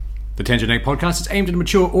The Tangent Egg podcast is aimed at a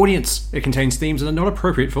mature audience. It contains themes that are not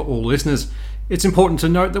appropriate for all listeners. It's important to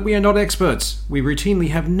note that we are not experts. We routinely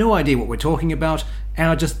have no idea what we're talking about and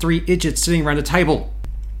are just three idiots sitting around a table.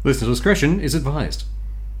 Listener discretion is advised.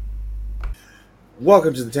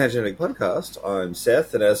 Welcome to the Tangent Egg podcast. I'm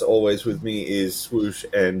Seth, and as always with me is Swoosh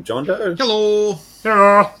and John Doe. Hello!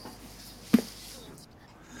 Hello!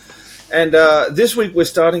 And this week we're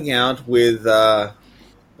starting out with, in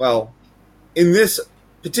this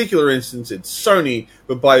particular instance, it's Sony,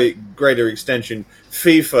 but by greater extension,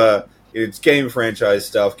 FIFA, its game franchise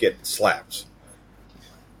stuff, get slapped.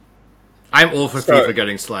 I'm all for FIFA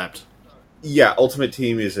getting slapped. Yeah, Ultimate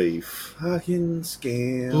Team is a fucking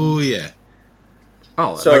scam. Oh, yeah.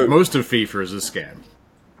 Oh, like most of FIFA is a scam.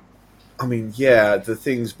 I mean, yeah, the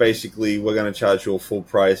thing's basically, we're going to charge you a full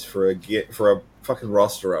price for a fucking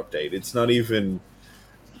roster update. It's not even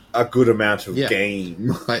a good amount of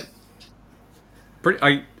game.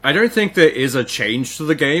 I don't think there is a change to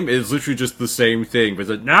the game. It's literally just the same thing.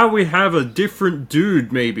 But now we have a different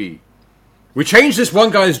dude, maybe. We changed this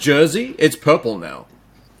one guy's jersey. It's purple now.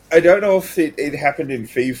 I don't know if it happened in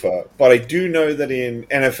FIFA, but I do know that in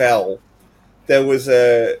NFL, there was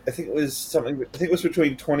I think it was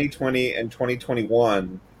between 2020 and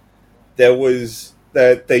 2021, there was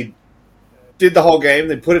that they did the whole game,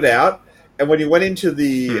 they put it out, and when you went into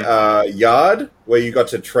the yard where you got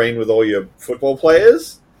to train with all your football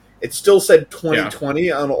players, it still said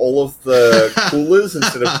 2020 on all of the coolers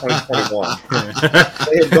instead of 2021.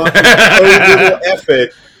 They had gone through so little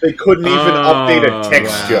effort, they couldn't even update a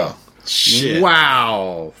texture. Wow. Shit.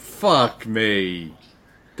 Wow. Fuck me.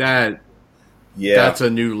 That's a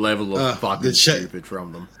new level of fucking stupid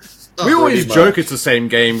from them. We always joke it's the same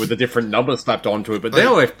game with a different number slapped onto it, but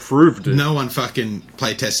now they've proved it. No one fucking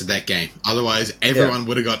play tested that game. Otherwise, everyone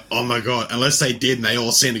would have got, oh my god, unless they did and they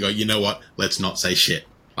all seemed to go, you know what, let's not say shit.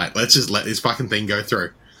 Like, let's just let this fucking thing go through.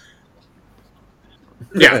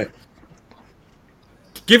 Yeah.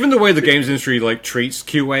 Given the way the games industry, treats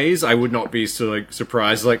QAs, I would not be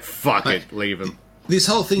surprised. Fuck it, leave them. This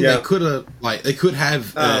whole thing, they could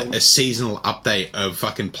have a seasonal update of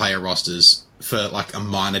fucking player rosters for a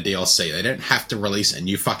minor DLC. They don't have to release a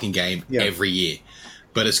new fucking game every year.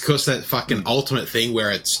 But it's because that fucking ultimate thing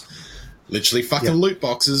where it's literally fucking loot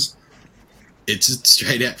boxes. It's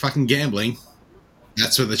straight out fucking gambling.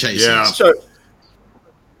 That's what the chase is. So,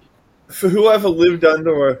 for whoever lived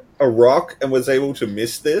under a rock and was able to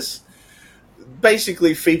miss this,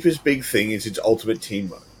 basically FIFA's big thing is its Ultimate Team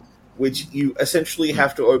mode, which you essentially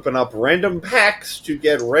have to open up random packs to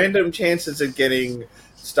get random chances at getting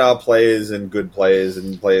star players and good players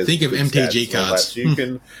and players. Think of MTG cards. So you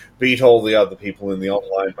can beat all the other people in the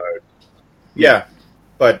online mode. Yeah,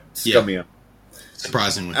 but scummier.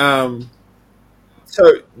 Surprisingly.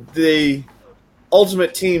 So the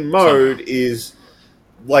Ultimate Team mode is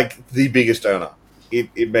the biggest earner.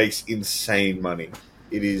 It makes insane money.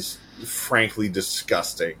 It is frankly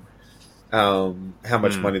disgusting how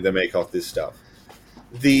much money they make off this stuff.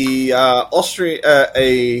 The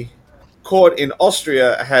a court in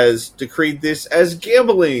Austria has decreed this as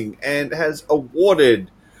gambling and has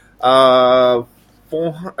awarded what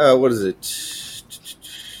is it?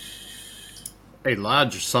 A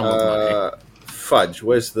large sum of money. Fudge.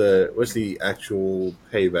 Where's the actual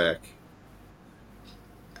payback?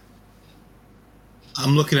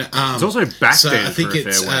 I'm looking at. It's also backdated. So I think for a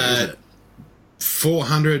it's fair way, isn't it?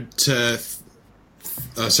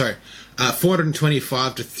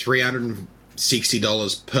 $425 to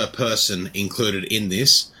 $360 per person included in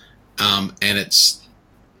this, and it's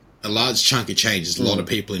a large chunk of change. There's a lot of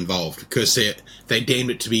people involved because they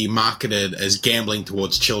deemed it to be marketed as gambling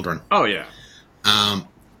towards children. Oh yeah.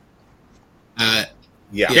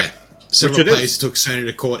 Several players took Sony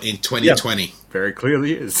to court in 2020. Yep. Very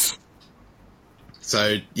clearly is.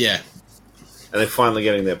 So yeah. And they're finally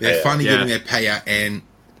getting their payout. They're finally getting their payout, and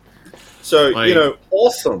so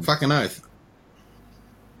awesome. Fucking oath.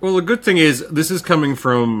 Well, the good thing is this is coming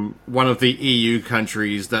from one of the EU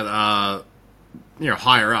countries that are,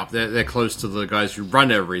 higher up. They're close to the guys who run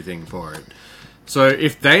everything for it. So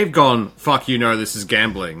if they've gone, fuck this is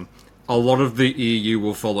gambling, a lot of the EU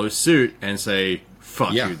will follow suit and say,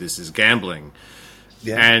 fuck you, this is gambling.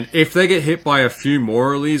 Yeah. And if they get hit by a few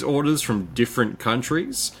more of these orders from different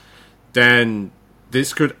countries, then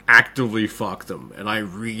this could actively fuck them. And I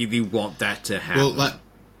really want that to happen. Well,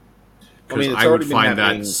 because I would find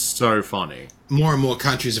that so funny. More and more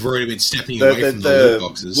countries have already been stepping away from the loot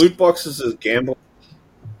boxes. Loot boxes is gambling.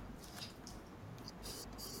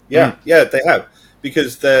 Yeah, they have.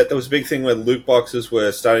 Because there was a big thing where loot boxes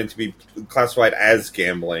were starting to be classified as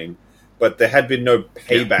gambling, but there had been no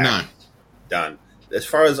payback done. as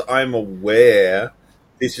far as I'm aware,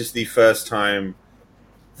 this is the first time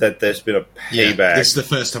that there's been a payback. Yeah, this is the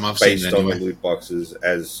first time I've seen it based on anyway. the loot boxes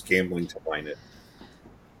as gambling to mine it.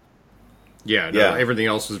 Yeah, no, Yeah. everything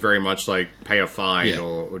else was very much like pay a fine Yeah.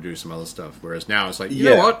 or do some other stuff. Whereas now it's like, you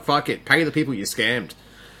know what? Fuck it. Pay the people you scammed.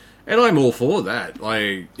 And I'm all for that.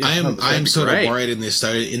 Like, I am sort great. of worried in this,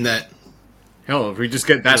 though, in that Hell, if we just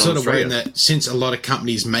get that I'm sort on of worried Australia. that since a lot of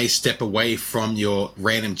companies may step away from your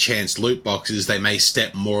random chance loot boxes, they may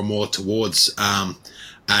step more and more towards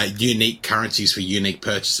unique currencies for unique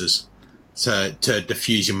purchases. So to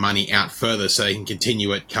diffuse your money out further so they can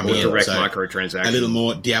continue it coming in. Direct So microtransactions. a little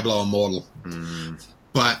more Diablo Immortal.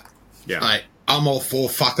 But Yeah. I'm all for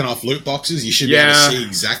fucking off loot boxes. You should be able to see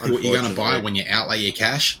exactly what you're going to buy Unfortunately. when you outlay your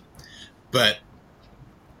cash. But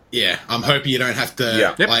yeah, I'm hoping you don't have to,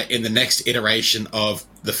 Yeah. Yep. like, in the next iteration of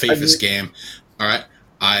the FIFA scam, all right,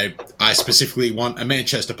 I specifically want a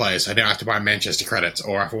Manchester player, so I don't have to buy Manchester credits,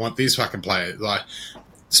 or if I want these fucking players, like,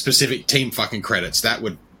 specific team fucking credits, that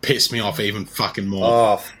would piss me off even fucking more.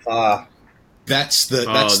 Oh, fuck. That's the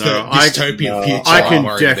no, dystopian future I I'm can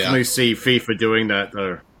worried definitely about. see FIFA doing that,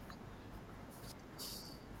 though.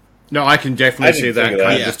 No, I can definitely see didn't that think of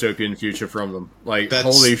kind that. of dystopian future from them. Like,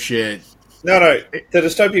 That's- holy shit. No, the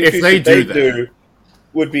dystopian If future they they do do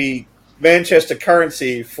would be Manchester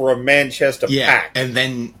currency for a Manchester Yeah, pack. and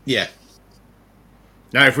then, yeah.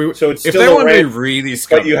 Now, if So it's if still they a want to be rand, really But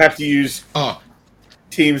scummy, you have to use Oh,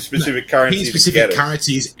 team-specific currencies to team-specific get it.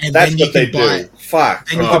 currencies, and That's then you what they can buy... do. Fuck.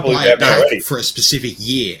 Then you I can can't believe buy that it back already. for a specific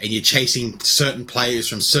year, and you're chasing certain players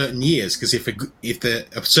from certain years. Because if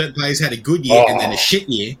a certain players had a good year and then a shit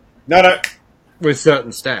year, No, with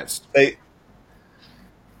certain stats.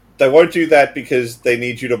 they won't do that because they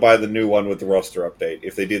need you to buy the new one with the roster update.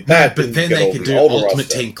 If they did that, but then you get they all could the do older Ultimate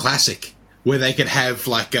roster. Team Classic, where they could have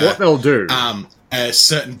like What they'll do. a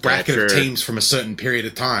certain bracket of sure. teams from a certain period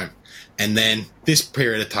of time, and then this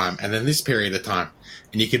period of time, and then this period of time,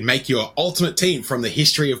 and you could make your ultimate team from the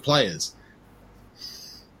history of players.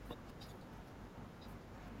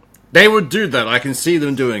 They would do that. I can see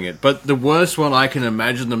them doing it. But the worst one I can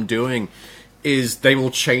imagine them doing is they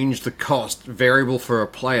will change the cost variable for a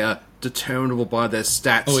player determinable by their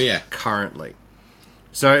stats Oh, yeah. currently.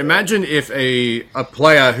 So imagine if a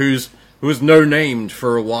player who was no-named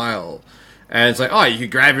for a while, and it's like, oh, you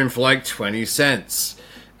could grab him for like 20 cents.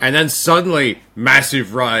 And then suddenly,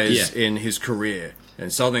 massive rise in his career.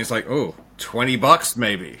 And suddenly it's like, oh, $20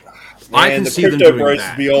 maybe. I can the see them crypto doing bros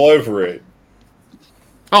that. would be all over it.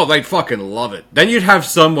 Oh, they'd fucking love it. Then you'd have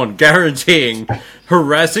someone guaranteeing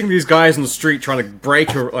harassing these guys in the street trying to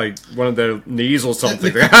break like one of their knees or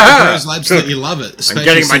something. The pros absolutely love it. Especially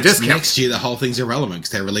getting my since discount. next year the whole thing's irrelevant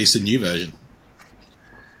because they released a new version.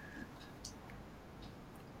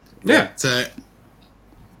 Yeah. So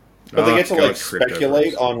But they get to God, like crypto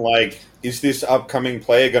speculate bros. on like, is this upcoming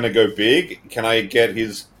player going to go big? Can I get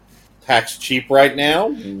his packs cheap right now?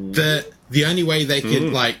 the only way they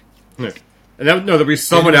could like And there'll be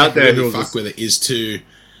someone out there really who'll fuck just... with it is to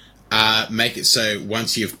make it so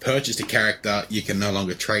once you've purchased a character, you can no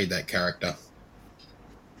longer trade that character.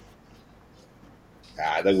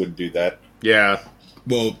 They wouldn't do that. Yeah.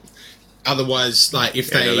 Well, otherwise, like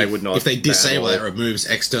if Yeah, no, they would not if they disable ban it, all. it removes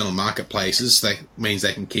external marketplaces. That means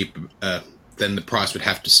they can keep. Then the price would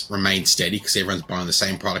have to remain steady because everyone's buying the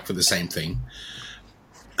same product for the same thing.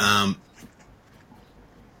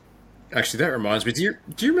 Actually, that reminds me. Do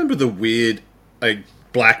you remember the weird like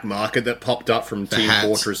black market that popped up from Team hats.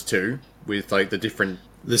 Fortress 2 with like the different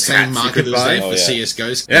The same hats you market could that was buy? there for Oh, yeah.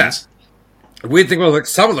 CS:GO skins. Yeah. The weird thing was like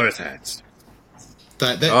some of those hats.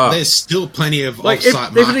 There's still plenty of Like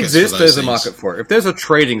off-site if it markets exists, for there's those a things. market for it. If there's a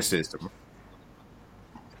trading system.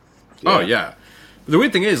 Oh yeah. But the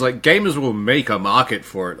weird thing is, like, gamers will make a market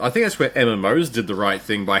for it. I think that's where MMOs did the right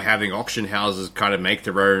thing by having auction houses kind of make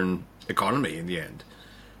their own economy in the end.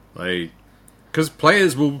 Like, because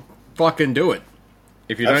players will fucking do it.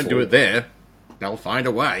 If you don't do it there, they'll find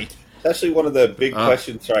a way. It's actually one of the big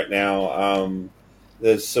questions right now.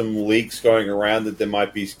 There's some leaks going around that they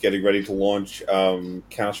might be getting ready to launch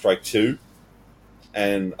Counter-Strike 2.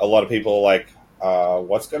 And a lot of people are like,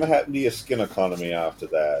 what's going to happen to your skin economy after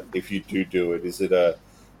that? If you do it, is it a...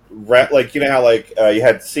 Like, you know how like you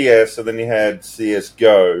had CS and then you had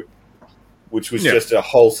CSGO, which was just a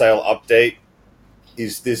wholesale update?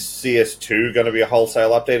 Is this CS2 going to be a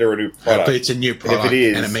wholesale update or a new product? But it's a new And product, if it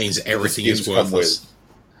is, and it means everything the is skins come worthless.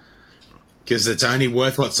 Because it's only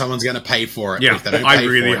worth what someone's going to pay for it. Yeah, If they don't I pay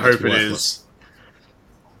really for hope it's it worthless.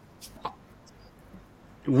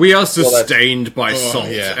 We are sustained by salt,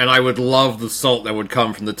 yeah. and I would love the salt that would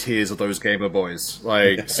come from the tears of those gamer boys.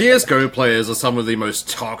 Like, CSGO players are some of the most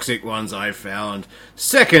toxic ones I've found,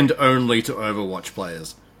 second only to Overwatch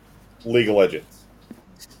players. League of Legends.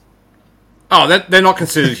 Oh, they're not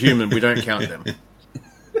considered human, we don't count them.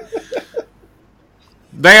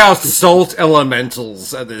 They are salt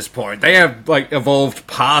elementals at this point. They have, like, evolved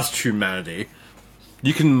past humanity.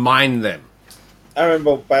 You can mine them. I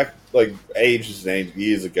remember back, like, ages and ages,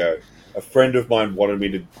 years ago, a friend of mine wanted me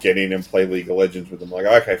to get in and play League of Legends with him. Like,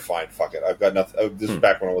 okay, fine, fuck it. I've got nothing. Oh, this is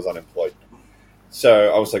back when I was unemployed.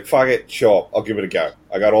 So I was like, fuck it, sure, I'll give it a go.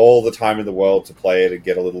 I got all the time in the world to play it and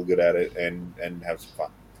get a little good at it and have some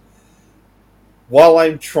fun. While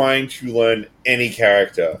I'm trying to learn any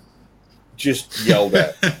character, just yelled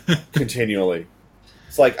at continually.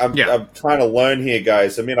 It's like, I'm trying to learn here,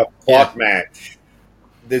 guys. I'm in a bot match.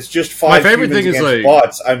 There's just 5 humans against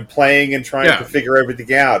bots. I'm playing and trying to figure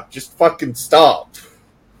everything out. Just fucking stop.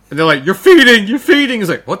 And they're like, you're feeding! It's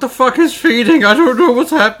like, what the fuck is feeding? I don't know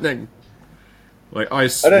what's happening. Like, I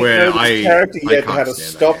swear, I don't know this character yet can't how to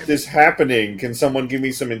stop this happening. Can someone give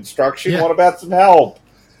me some instruction? What about some help?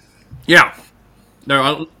 Yeah.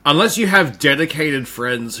 No, unless you have dedicated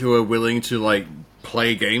friends who are willing to, like,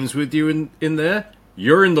 play games with you in there,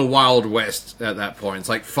 you're in the Wild West at that point. It's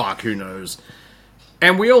like, fuck, who knows?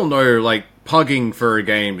 And we all know, like, pugging for a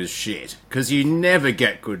game is shit, because you never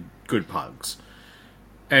get good pugs.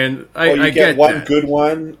 And I get one that. good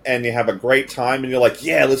one, and you have a great time, and you're like,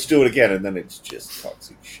 yeah, let's do it again, and then it's just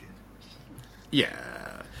toxic shit. Yeah.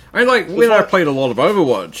 I mean, like, when I played a lot of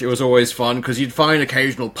Overwatch, it was always fun, because you'd find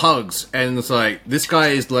occasional pugs, and it's like, this guy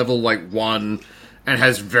is level, like, 1, and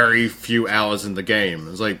has very few hours in the game.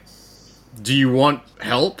 It's like, do you want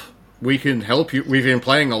help? We can help you. We've been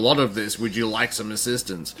playing a lot of this. Would you like some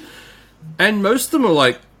assistance? And most of them are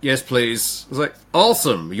like, yes, please. It's like,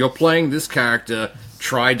 awesome. You're playing this character.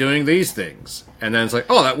 Try doing these things. And then it's like,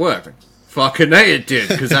 oh, that worked. Fucking A, it did,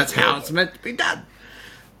 because that's how it's meant to be done.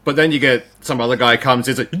 But then you get some other guy comes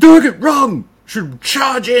in, it's like, you're doing it wrong. Should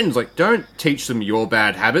charge in. It's like, don't teach them your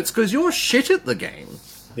bad habits, because you're shit at the game.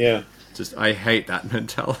 Yeah. Just, I hate that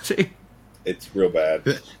mentality. It's real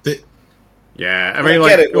bad. Yeah, I mean,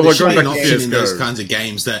 like, there's an option in those kinds of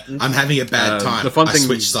games that I'm having a bad time. The fun I thing,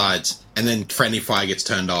 switch sides, and then friendly fire gets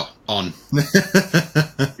turned on.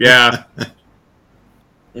 Yeah.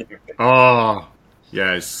 Oh,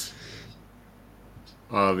 yes.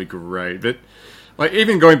 Oh, that'd be great. But, like,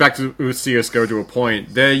 even going back to CSGO to a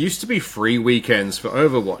point, there used to be free weekends for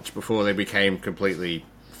Overwatch before they became completely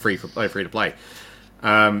free to play.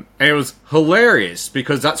 And it was hilarious,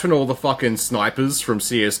 because that's when all the fucking snipers from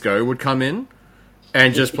CSGO would come in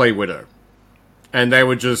and just play Widow. And they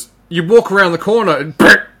would just... You walk around the corner and...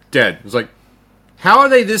 dead. It's like, how are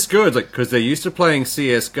they this good? It's like, because they're used to playing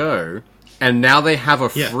CSGO, and now they have a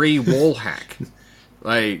free wall hack.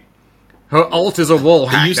 Like, her ult is a wall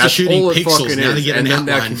hack. Used that's to shooting all it pixels, fucking now is. they get And an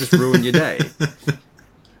then outline. that can just ruin your day.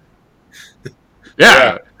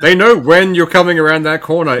 Yeah, they know when you're coming around that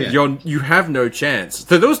corner, you have no chance.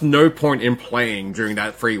 So there was no point in playing during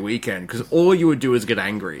that free weekend, because all you would do is get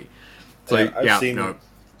angry. It's like, I've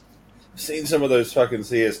seen some of those fucking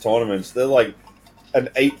CS tournaments. They're like, an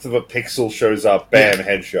eighth of a pixel shows up, bam,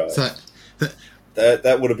 headshot. So,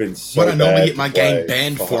 that would have been so what I normally bad get my to game play.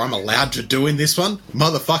 banned for, I'm allowed to do in this one?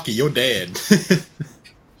 Motherfucker, you're dead.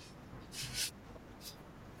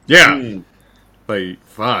 Yeah. Like,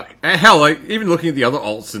 fuck. And hell, like, even looking at the other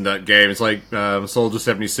alts in that game, it's like, Soldier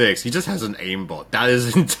 76, he just has an aimbot. That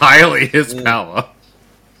is entirely his power.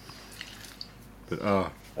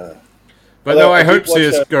 But, but no, I hope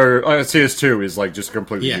CS2 is, like, just a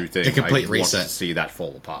completely new thing. A complete I reset. want to see that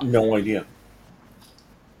fall apart. No idea.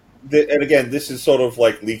 And again, this is sort of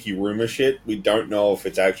like leaky rumor shit. We don't know if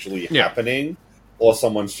it's actually happening, or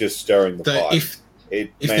someone's just stirring the pot.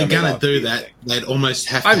 If they're going to do that, they'd almost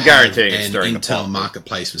have to have guaranteeing an it's stirring the Intel pot.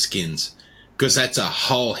 marketplace for skins. Because that's a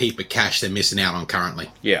whole heap of cash they're missing out on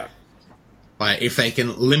currently. Yeah. Like, if they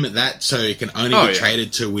can limit that so it can only be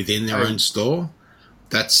traded to within their own store,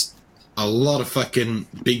 that's a lot of fucking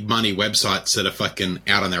big money websites that are fucking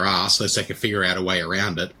out on their ass, unless they can figure out a way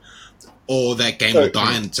around it. Or that game will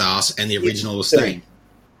die on its ass and the original will stay.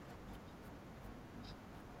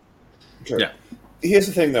 Sure. Yeah. Here's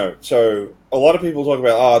the thing, though. So, a lot of people talk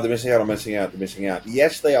about, they're missing out, they're missing out.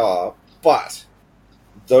 Yes, they are, but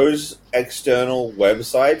those external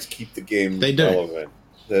websites keep the game relevant.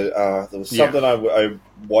 There was something I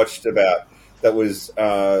watched about that was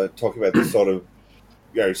talking about this sort of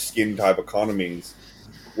skin type economies,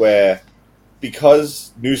 where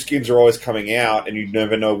because new skins are always coming out and you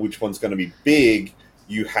never know which one's going to be big,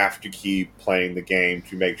 you have to keep playing the game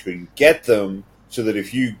to make sure you get them, so that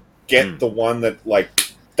if you get the one that, like,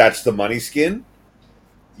 that's the money skin,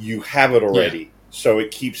 you have it already. Yeah. So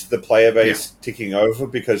it keeps the player base ticking over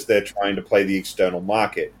because they're trying to play the external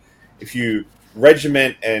market. If you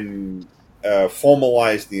regiment and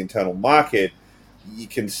formalize the internal market, you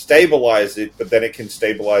can stabilize it, but then it can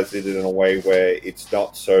stabilize it in a way where it's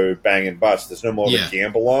not so bang and bust. There's no more of a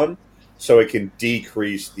gamble on, so it can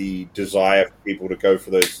decrease the desire for people to go for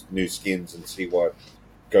those new skins and see what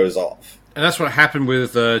goes off. And that's what happened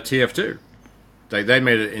with TF2. They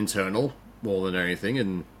made it internal more than anything,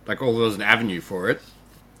 and like, there was an avenue for it,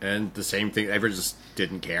 and the same thing. Everyone just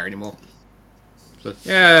didn't care anymore. So,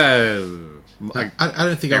 yeah, I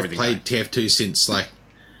don't think I've played TF2 since like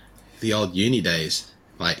the old uni days.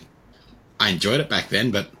 Like, I enjoyed it back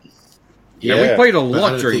then, but we played a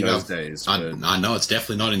lot during those days. I know it's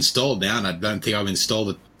definitely not installed now, and I don't think I've installed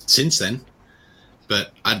it since then.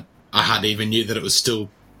 But I hardly even knew that it was still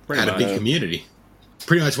had a big community.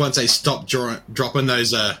 Pretty much once they stopped dropping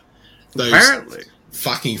those apparently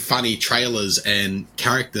fucking funny trailers and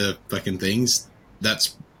character fucking things,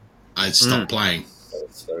 I stopped playing.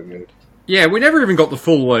 That's so good. Yeah, we never even got the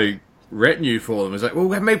full like retinue for them. It's like, well,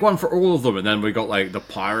 we make one for all of them, and then we got like the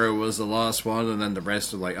Pyro was the last one, and then the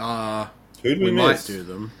rest were like, who'd we might do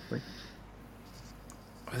them. Like,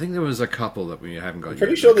 I think there was a couple that we haven't got. I'm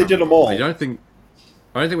pretty sure they did them all. I don't think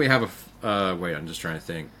we have a. Wait, I'm just trying to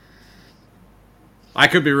think. I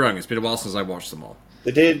could be wrong. It's been a while since I watched them all.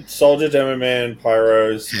 They did Soldier, Demoman,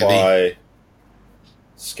 Pyro, Spy,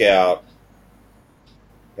 Scout,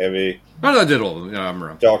 Heavy. No, I did all of them. No, I'm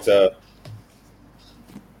wrong. Doctor,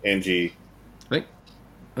 NG. I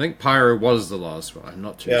think Pyro was the last one. I'm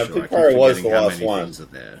not too sure. I think Pyro was the last one.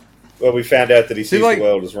 Well, we found out that he sees the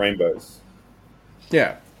world as rainbows.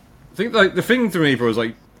 Yeah. I think like the thing to me was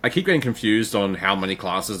like, I keep getting confused on how many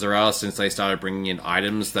classes there are since they started bringing in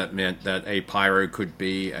items that meant that a Pyro could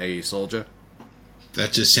be a soldier.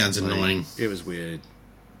 That just sounds annoying. It was weird.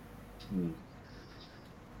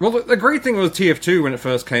 Well, the great thing with TF2 when it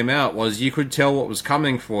first came out was you could tell what was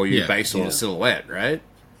coming for you based on the silhouette, right?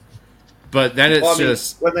 But then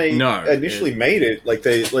it's when they initially made it,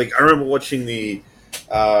 I remember watching the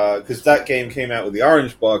because that game came out with the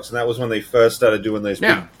orange box, and that was when they first started doing those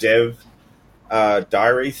big dev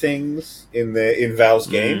diary things in Valve's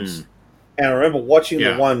games. And I remember watching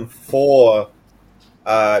the one for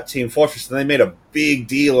Team Fortress, and they made a big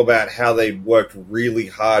deal about how they worked really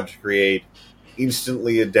hard to create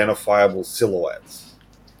instantly identifiable silhouettes.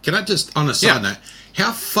 Can I just, on a side note,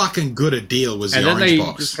 how fucking good a deal was the orange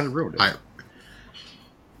box? Just kind of ruined it.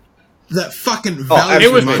 That fucking Valve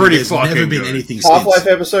it was pretty there's fucking never been good. anything Half-Life since.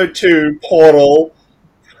 Episode 2, Portal.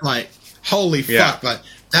 Like, holy fuck, like,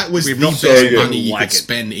 that was the best money you could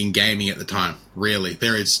spend in gaming at the time. Really,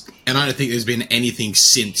 and I don't think there's been anything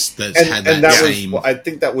since that's had that same. I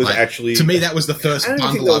think that was actually, to me, that was the first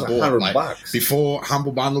bundle I bought. Like, $100. before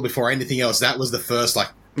Humble Bundle, before anything else, that was the first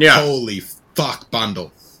holy fuck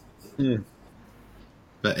bundle.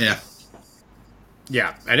 But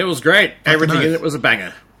yeah, and it was great. Everything in it was a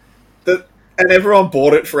banger. And everyone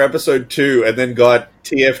bought it for Episode 2, and then got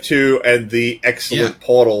TF2 and the excellent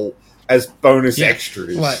Portal as bonus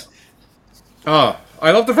extras. I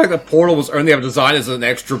love the fact that Portal was only ever designed as an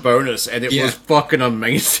extra bonus, and it was fucking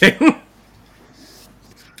amazing.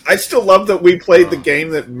 I still love that we played the game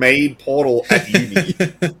that made Portal at uni.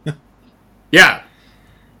 Yeah.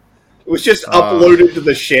 It was just uploaded to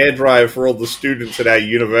the share drive for all the students at our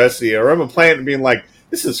university. I remember playing it and being like,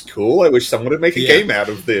 this is cool, I wish someone would make a game out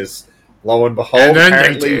of this. Lo and behold,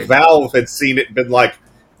 apparently Valve had seen it and been like,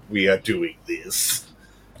 we are doing this.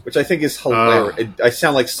 Which I think is hilarious. I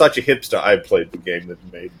sound like such a hipster. I played the game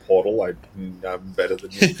that made Portal. I'm better than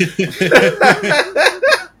you.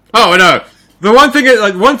 Oh, no. The one thing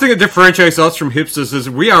that differentiates us from hipsters is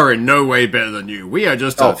we are in no way better than you. We are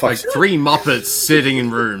just three Muppets sitting in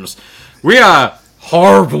rooms. We are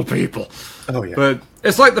horrible people. Oh, yeah. But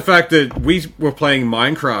it's like the fact that we were playing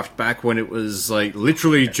Minecraft back when it was like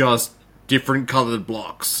literally just different colored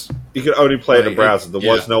blocks. You could only play in the browser. There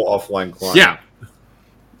was no offline client. Yeah.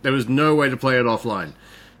 There was no way to play it offline.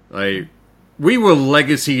 Like, we were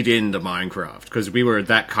legacied into Minecraft because we were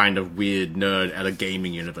that kind of weird nerd at a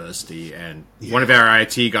gaming university, and one of our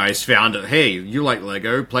IT guys found it. Hey, you like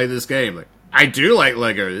Lego? Play this game. Like, I do like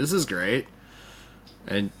Lego. This is great.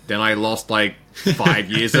 And then I lost 5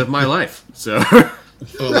 years of my life. So,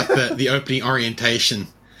 or like the opening orientation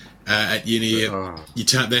at uni, you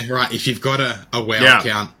turn there. Right, if you've got a WoW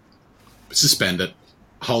account, suspend it.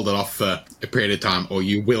 Hold it off for a period of time, or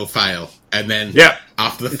you will fail. And then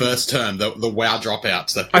after the first term, the WoW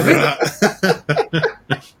dropouts. I think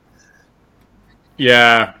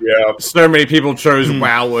Yeah. Yeah. So many people chose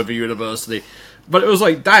WoW over university. But it was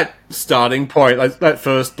like that starting point, like that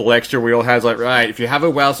first lecture we all had, like, right, if you have a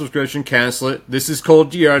WoW subscription, cancel it. This is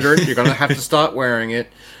called deodorant. You're going to have to start wearing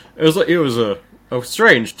it. It was like, it was a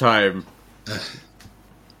strange time.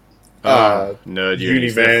 Nerd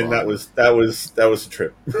uni man, that was a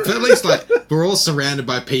trip. But at least, like, we're all surrounded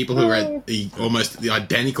by people who had almost the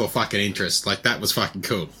identical fucking interests. Like, that was fucking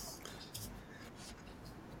cool.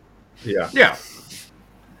 Yeah.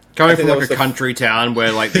 Coming from like a country town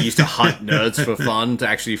where like they used to hunt nerds for fun, to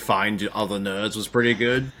actually find other nerds was pretty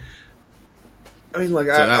good. I mean, like,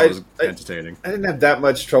 that was entertaining. I didn't have that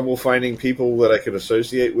much trouble finding people that I could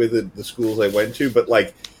associate with at the schools I went to, but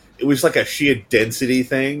like, it was like a sheer density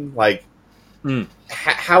thing. Like,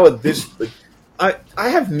 how are this? Like, I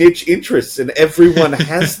have niche interests, and everyone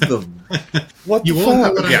has them. What you the all know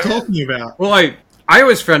fuck? what I'm talking about? Well, I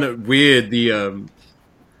always found it weird.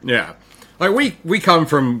 Like we come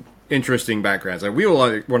from interesting backgrounds. Like we were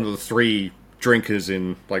like one of the 3 drinkers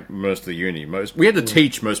in like most of the uni. We had to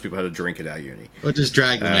teach most people how to drink at our uni. Or just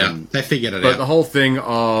drag them out. They figured it out. But the whole thing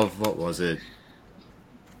of what was it?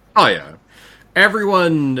 Oh yeah,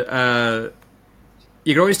 everyone.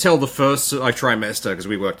 You could always tell the first like trimester, because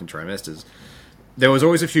we worked in trimesters. There was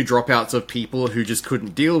always a few dropouts of people who just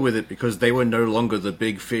couldn't deal with it because they were no longer the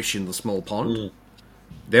big fish in the small pond.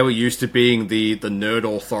 They were used to being the nerd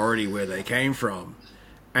authority where they came from.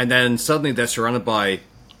 And then suddenly they're surrounded by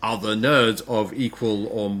other nerds of equal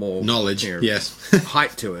or more knowledge, yes,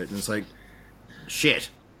 height to it. And it's like, shit.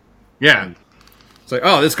 Yeah. It's like,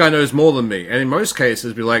 oh, this guy knows more than me. And in most cases,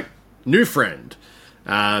 it'd be like, new friend.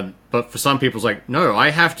 But for some people, it's like, no,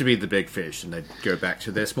 I have to be the big fish. And they go back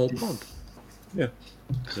to their small pond. Yeah.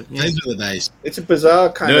 Those are the days. It's a bizarre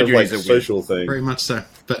kind Nerd of like unis are social weird. thing. Very much so.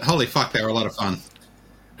 But holy fuck, they were a lot of fun.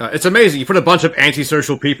 It's amazing. You put a bunch of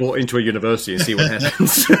antisocial people into a university and see what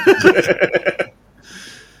happens. So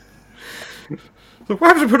what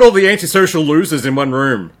happens if we put all the antisocial losers in one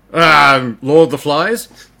room? Lord of the Flies?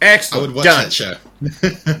 Excellent. I would watch Done. that show.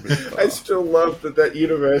 I still love that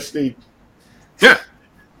university. Yeah.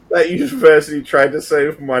 That university tried to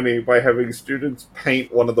save money by having students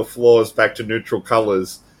paint one of the floors back to neutral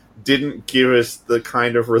colors. Didn't give us the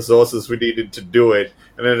kind of resources we needed to do it,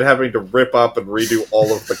 and ended up having to rip up and redo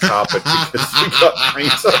all of the carpet because we got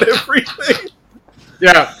paint on everything.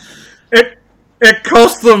 Yeah. It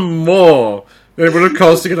cost them more than it would have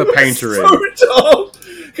cost to get a painter in. So dumb!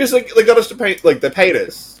 Because they got us to paint, like, they paid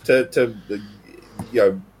us to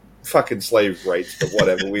fucking slave rates, but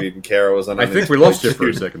whatever, we didn't care. It was I think we lost you for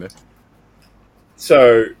a second there.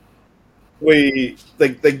 So, they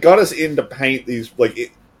got us in to paint these, like,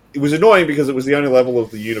 it was annoying because it was the only level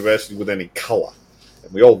of the university with any colour.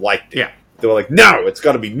 And we all liked it. Yeah. They were like, no, it's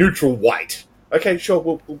got to be neutral white. Okay, sure,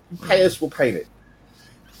 we'll pay us, we'll paint it.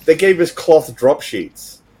 They gave us cloth drop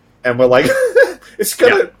sheets. And we're like, it's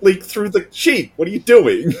going to leak through the sheet. What are you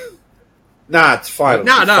doing? Nah, it's fine.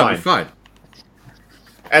 No, it'll be fine.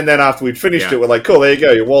 And then after we'd finished it, we're like, cool, there you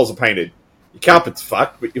go, your walls are painted. Your carpet's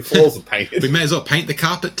fucked, but your floors are painted. We may as well paint the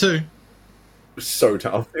carpet too. It was so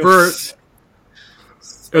dumb. Pretty much.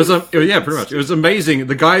 It was amazing.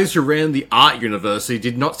 The guys who ran the art university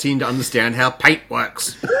did not seem to understand how paint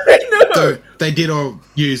works. So they did all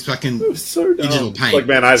use fucking digital paint. Like,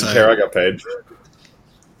 man, I didn't care. I got paid.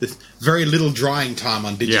 There's very little drying time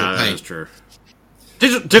on digital paint. That's true.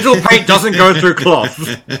 Digital paint doesn't go through cloth.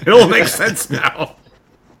 It all makes sense now.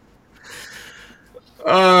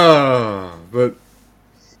 But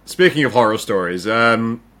speaking of horror stories,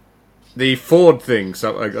 the Ford thing.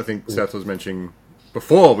 So I think Seth was mentioning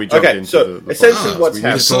before we jumped into the essentially what's we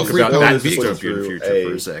need to talk about that dystopian future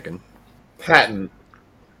for a second. Patent.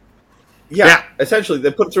 Yeah, essentially they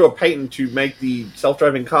put through a patent to make the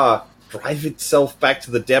self-driving car drive itself back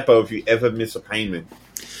to the depot if you ever miss a payment.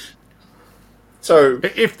 So,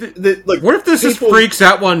 what if this just freaks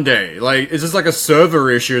out one day? Like, is this like a server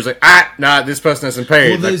issue? It's like, this person hasn't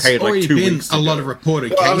paid. Well, there's paid already like 2 been weeks a lot of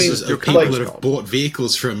reported cases of people that have bought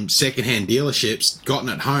vehicles from second-hand dealerships, gotten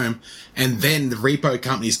it home, and then the repo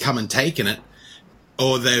company's come and taken it,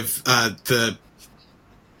 or they've the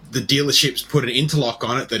dealerships put an interlock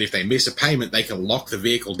on it that if they miss a payment, they can lock the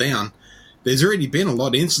vehicle down. There's already been a lot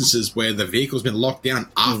of instances where the vehicle's been locked down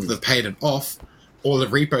after they've paid it off, or the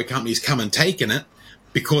repo company's come and taken it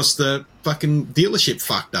because the fucking dealership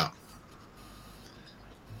fucked up.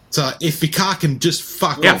 So if your car can just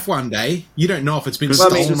fuck off one day, you don't know if it's been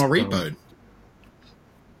stolen or repoed.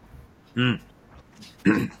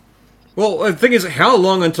 Well, the thing is, how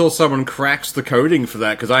long until someone cracks the coding for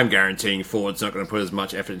that? Because I'm guaranteeing Ford's not going to put as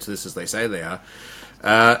much effort into this as they say they are.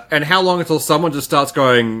 And how long until someone just starts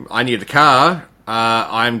going, I need a car,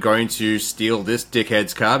 I'm going to steal this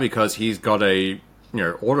dickhead's car because he's got a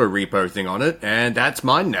auto repo thing on it, and that's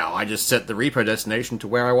mine now. I just set the repo destination to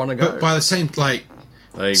where I want to go. But by the same,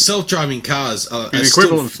 self-driving cars are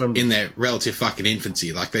still in their relative fucking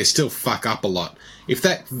infancy. Like, they still fuck up a lot. If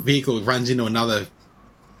that vehicle runs into another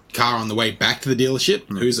car on the way back to the dealership,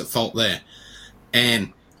 who's at fault there?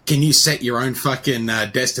 And can you set your own fucking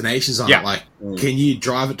destinations on it? Like, can you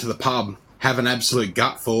drive it to the pub, have an absolute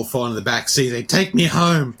gutful, fall into the back seat, they take me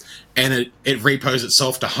home, and it repos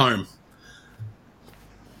itself to home?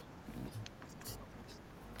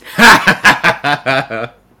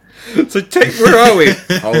 So where are we?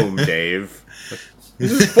 Home, Dave.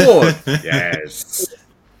 This is Ford. Yes.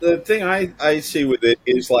 The thing I see with it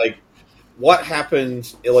is, like, what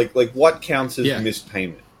happens, like what counts as missed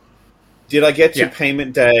payment? Did I get to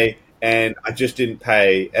payment day and I just didn't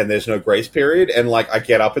pay and there's no grace period, and like I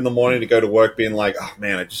get up in the morning to go to work being like, oh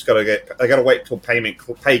man, I gotta wait till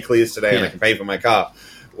pay clears today and I can pay for my car.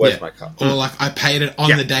 Where's my car? Or like I paid it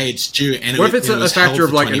on the day it's due, and what if it's a factor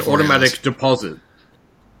of like an automatic deposit?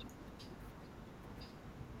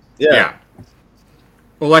 Yeah.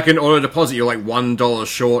 Or like an auto deposit, you're like $1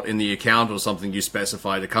 short in the account or something you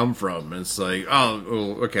specify to come from. And it's like, oh,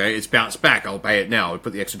 well, okay, it's bounced back. I'll pay it now. I'll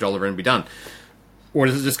put the extra $1 in and be done. Or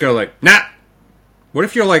does it just go like, nah? What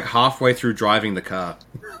if you're like halfway through driving the car?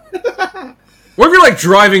 What if you're like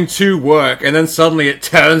driving to work and then suddenly it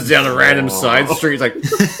turns down a random side street? It's like,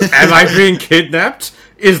 am I being kidnapped?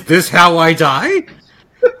 Is this how I die?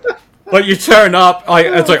 Like, you turn up,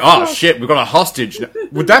 it's like, oh shit, we've got a hostage.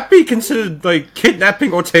 Would that be considered, like,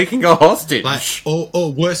 kidnapping or taking a hostage? Like,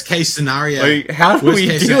 or worst case scenario. Like, how do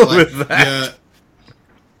we deal with that?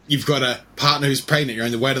 You've got a partner who's pregnant, you're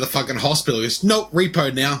on the way to the fucking hospital. It's nope,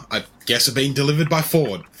 repo now. I guess it's being delivered by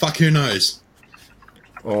Ford. Fuck, who knows?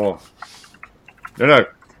 Oh. No.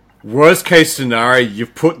 Worst case scenario,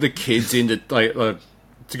 you've put the kids into, like, to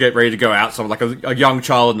get ready to go out, something like a young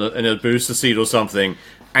child in a booster seat or something.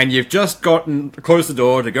 And you've just closed the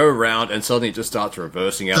door to go around, and suddenly it just starts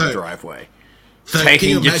reversing out the driveway. So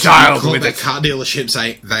taking your child with it. Car dealership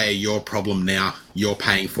say, they are your problem now. You're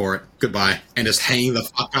paying for it. Goodbye. And just hanging the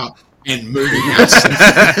fuck up and moving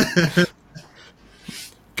out.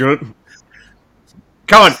 Good.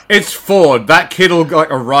 Come on, it's Ford. That kid will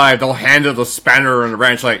arrive. They'll hand her the spanner and the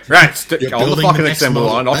wrench. Like, right, on the fucking assembly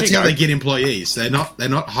line. That's how they get employees. They're not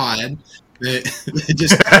hired. They're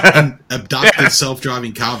just abducted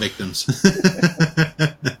self-driving car victims.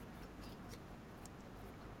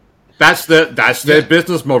 That's their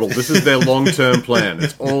business model. This is their long-term plan.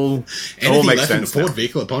 It's all makes sense. A Ford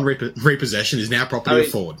vehicle upon repossession is now property of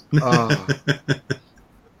Ford.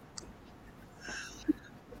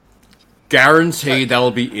 Guaranteed that'll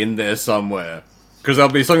be in there somewhere. Because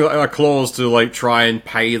there'll be something like a clause to like try and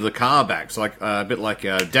pay the car back. So like a bit like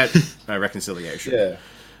debt reconciliation. Yeah.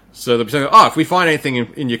 So they'll be saying, if we find anything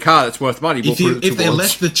in your car that's worth money, we'll put it if they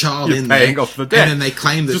left the child in paying there, off the debt. and then they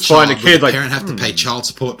claim the just child, find a kid, the parent have to pay child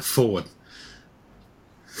support to Ford.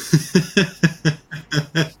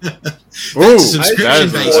 Ooh,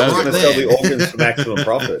 subscription base right right there. there. Sell the organs for maximum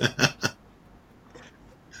profit.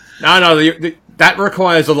 No, that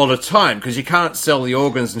requires a lot of time because you can't sell the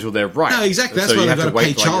organs until they're right. No, exactly. That's why they've got to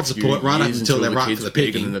pay child support right up until they're right for the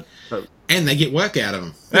picking, and they get work out of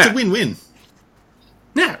them. It's a win-win.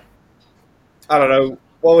 Yeah. I don't know.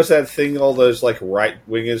 What was that thing all those like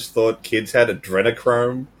right-wingers thought kids had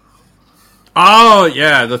adrenochrome? Oh,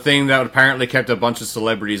 yeah, the thing that apparently kept a bunch of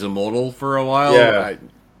celebrities immortal for a while. Yeah.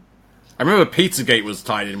 I remember Pizzagate was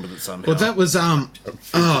tied in with it somehow. Well, that was, I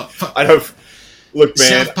don't... Look,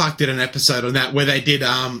 man... South Park did an episode on that where they did,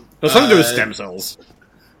 something to do with stem cells.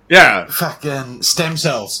 Yeah. Fucking stem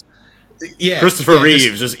cells. Yeah, Christopher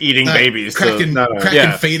Reeves just eating babies. Cracking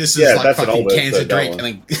fetuses like fucking cancer drink and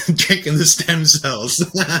then drinking the stem cells.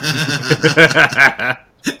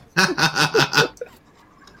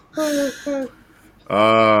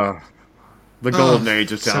 The golden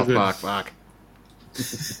age of South Park. Fuck.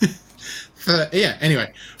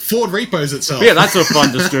 Anyway, Ford repos itself. But yeah, that's a fun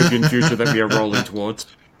dystopian future that we are rolling towards.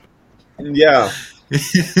 Yeah.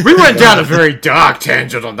 We went down a very dark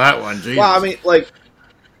tangent on that one, Jesus. Well, I mean, like,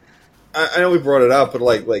 I know we brought it up, but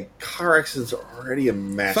like car accidents are already a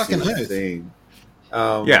massive thing.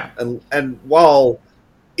 And while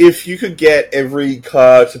if you could get every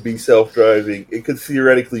car to be self-driving, it could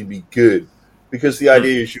theoretically be good because the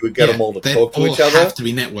idea is you would get them all to talk to each other, have to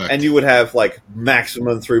be networked, and you would have like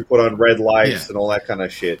maximum throughput on red lights and all that kind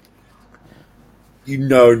of shit.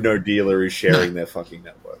 No dealer is sharing their fucking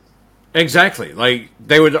network. Exactly. Like,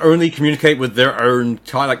 they would only communicate with their own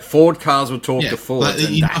car. Like, Ford cars would talk to Ford. Like,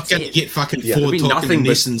 you're not going to get fucking Ford talking to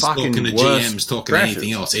Nissans, talking to GMs, talking to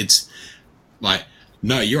anything else. It's like,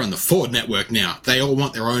 no, you're on the Ford network now. They all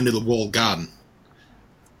want their own little walled garden.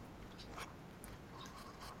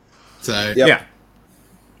 So, yeah.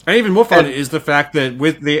 And even more fun is the fact that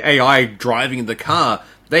with the AI driving the car,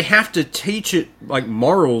 they have to teach it, like,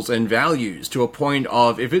 morals and values to a point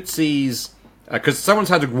of if it sees... Because someone's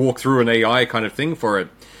had to walk through an AI kind of thing for it.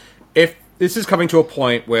 If this is coming to a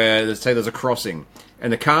point where, let's say there's a crossing,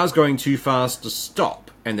 and the car's going too fast to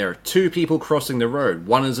stop, and there are two people crossing the road,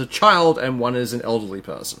 one is a child and one is an elderly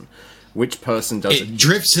person, which person does it? It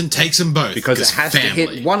drifts and takes them both. Because it has to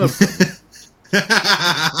hit one of them.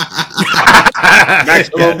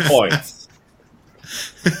 Maximum points.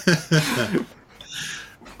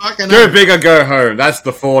 Go big or go home. That's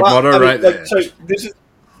the Ford motto there. So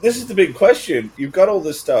this is the big question. You've got all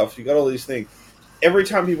this stuff. You've got all these things. Every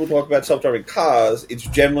time people talk about self-driving cars, it's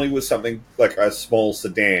generally with something like a small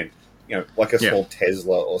sedan, like a small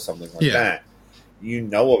Tesla or something like that.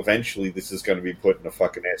 Eventually this is going to be put in a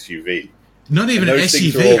fucking SUV. Not even an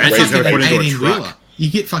SUV. It's like an 18-wheeler. You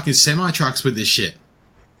get fucking semi-trucks with this shit.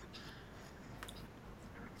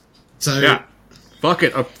 So... yeah. Fuck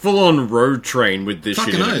it. A full-on road train with this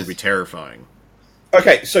shit would be terrifying.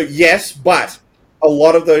 Okay, so yes, but... a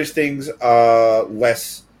lot of those things are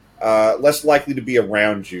less likely to be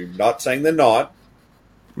around you. Not saying they're not,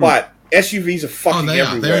 but SUVs are fucking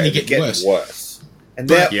everywhere. They're only getting worse. And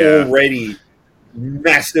they're already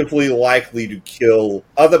massively likely to kill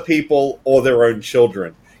other people or their own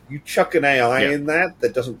children. You chuck an AI in that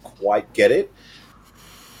doesn't quite get it.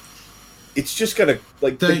 It's just gonna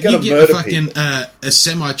they're gonna murder people. A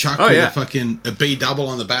semi truck with a B double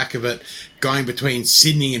on the back of it, going between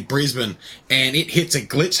Sydney and Brisbane, and it hits a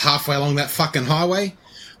glitch halfway along that fucking highway.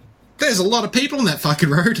 There's a lot of people on that fucking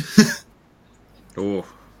road. Oh,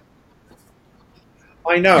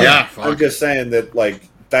 I know. Yeah, I'm just saying that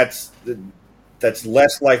that's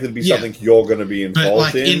less likely to be something you're going to be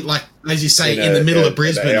involved in. As you say, in the middle of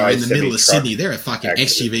Brisbane or in the middle of Sydney, there are fucking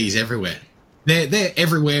SUVs everywhere. They're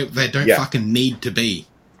everywhere they don't fucking need to be.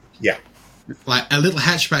 Yeah. Like, a little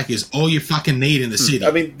hatchback is all you fucking need in the city.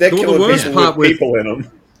 I mean, they're killing people in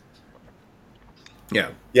them. Yeah.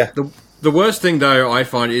 Yeah. The worst thing, though, I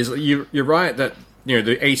find is you're right that,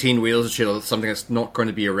 the 18 wheels and shit are something that's not going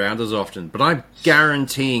to be around as often. But I'm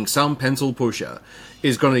guaranteeing some pencil pusher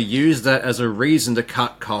is going to use that as a reason to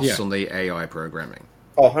cut costs on the AI programming.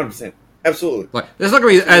 Oh, 100%. Absolutely. Like, there's not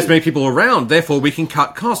going to be as many people around, therefore we can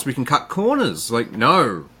cut costs, we can cut corners. Like,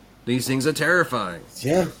 no. These things are terrifying.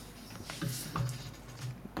 Yeah.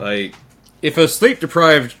 Like, if a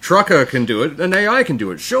sleep-deprived trucker can do it, an AI can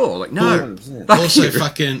do it, sure. Like, no. Also,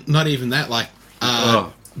 fucking, not even that,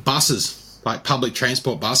 buses. Like, public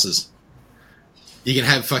transport buses. You can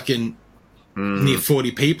have fucking near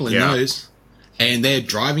 40 people in those, and they're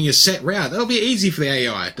driving a set route. That'll be easy for the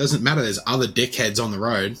AI. It doesn't matter, there's other dickheads on the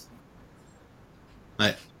road.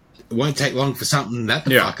 Like, it won't take long for something that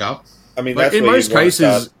to fuck up. I mean, like, that's in most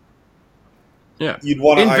cases... You'd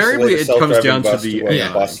want to invariably it comes down to the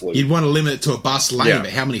bus loop. You'd want to limit it to a bus lane, but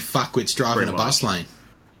how many fuckwits drive in a bus lane?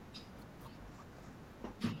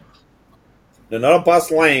 No, not a bus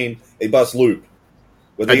lane, a bus loop.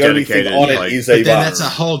 Where the only thing on it is a bus. Then that's a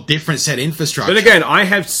whole different set of infrastructure. But again, I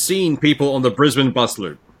have seen people on the Brisbane bus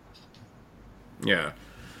loop. Yeah.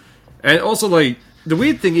 And also, like, the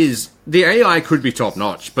weird thing is, the AI could be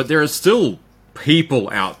top-notch, but there are still people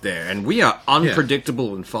out there, and we are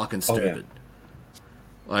unpredictable and fucking stupid.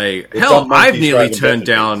 Like, hell, I've nearly turned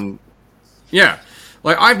down... Yeah.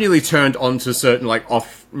 Like, I've nearly turned onto certain, like,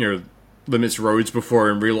 off, limits roads before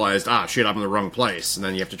and realized, shit, I'm in the wrong place. And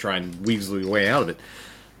then you have to try and weasel your way out of it.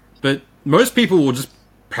 But most people will just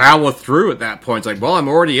power through at that point. It's like, well, I'm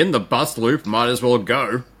already in the bus loop, might as well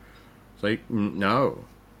go. It's like, no.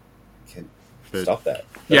 Can't stop that.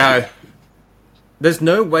 Yeah. There's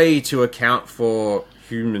no way to account for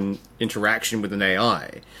human interaction with an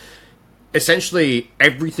AI. Essentially,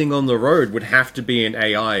 everything on the road would have to be an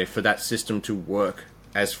AI for that system to work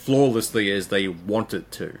as flawlessly as they want it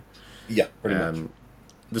to. Yeah, pretty much.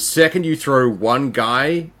 The second you throw one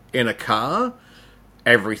guy in a car,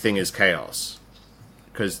 everything is chaos.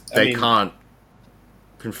 Because they can't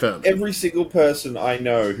confirm. Every single person I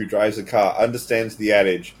know who drives a car understands the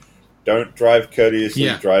adage, don't drive courteously,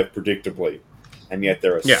 drive predictably. And yet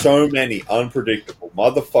there are so many unpredictable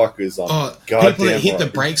motherfuckers on goddamn people that hit the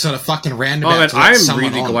brakes on a fucking roundabout. I'm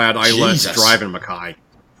really glad I learned driving Mackay.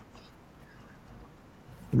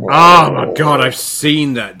 Oh my god, I've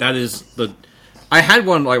seen that. That is the I had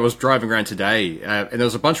one, like, I was driving around today, and there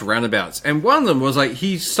was a bunch of roundabouts, and one of them was, like,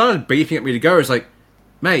 he started beeping at me to go. It's like,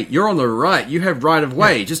 mate, you're on the right, you have right of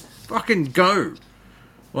way, just fucking go.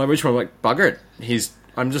 Well, which one? I'm like, bugger it.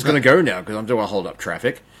 I'm just going to go now, because I'm doing hold up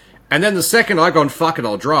traffic. And then the second I gone, fuck it,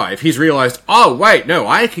 I'll drive, he's realised, oh, wait, no,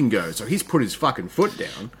 I can go. So he's put his fucking foot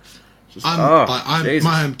down. Just, my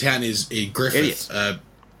hometown is in Griffith,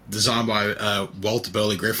 designed by Walter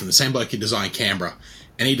Burley Griffin, the same bloke who designed Canberra.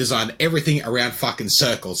 And he designed everything around fucking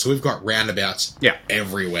circles. So we've got roundabouts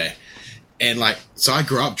everywhere. And, like, so I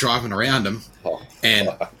grew up driving around them. And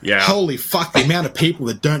holy fuck, the amount of people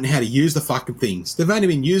that don't know how to use the fucking things. They've only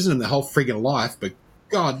been using them their whole friggin' life, but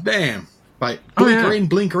god damn. Like, blinker in,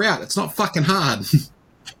 blinker out. It's not fucking hard.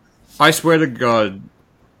 I swear to God,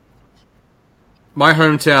 my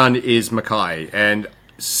hometown is Mackay, and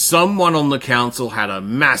someone on the council had a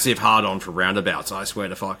massive hard-on for roundabouts. I swear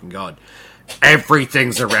to fucking God.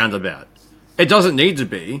 Everything's a roundabout. It doesn't need to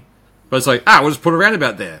be, but it's like, we'll just put a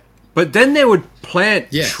roundabout there. But then they would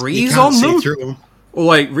plant trees on them, or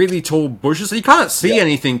like really tall bushes, so you can't see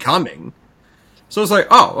anything coming. So it's like,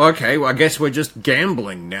 oh, okay, well, I guess we're just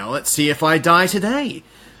gambling now. Let's see if I die today.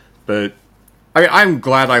 But I'm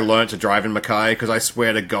glad I learned to drive in Mackay, because I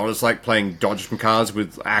swear to God, it's like playing dodgeball cars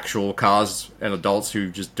with actual cars and adults who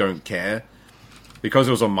just don't care. Because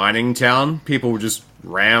it was a mining town, people would just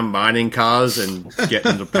ram mining cars and get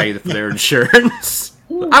them to pay for their insurance.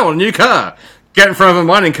 I want a new car. Get in front of a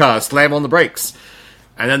mining car, slam on the brakes.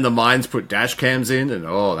 And then the mines put dash cams in, and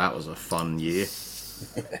that was a fun year.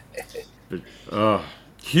 But,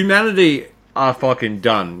 humanity are fucking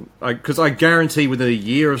done. Because I guarantee within a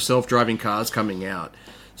year of self-driving cars coming out,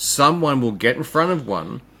 someone will get in front of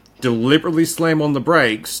one, deliberately slam on the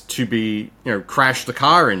brakes to be, crash the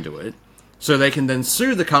car into it, so they can then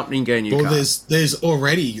sue the company and get a new car. Well, there's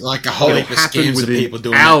already like a whole heap of scams of people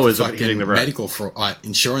doing hours of fucking medical fraud, like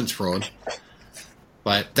insurance fraud.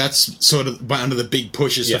 Like, that's sort of one of the big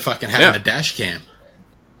pushes for fucking having a dash cam.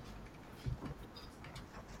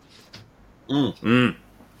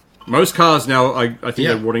 Most cars now, I think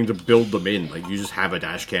they're wanting to build them in. Like, you just have a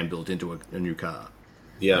dash cam built into a new car.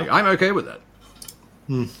 Yeah. Like, I'm okay with that.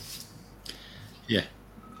 Yeah.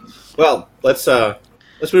 Well, let's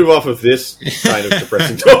move off of this kind of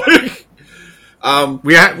depressing topic.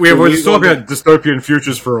 We were talking about dystopian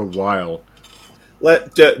futures for a while.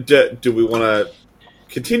 Do we want to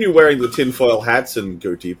continue wearing the tinfoil hats and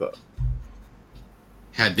go deeper?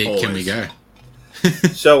 How deep can we go?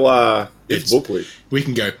 So, it's book week. We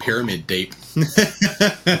can go pyramid deep. As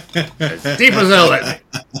deep as hell.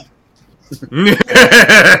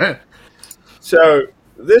 So,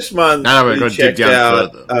 this month we checked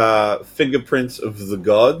out Fingerprints of the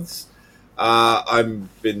Gods.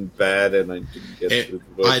 I've been bad and I didn't get through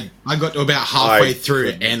the book. I got to about halfway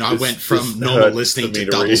through and I went from normal listening to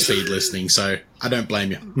double speed listening, so I don't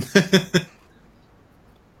blame you.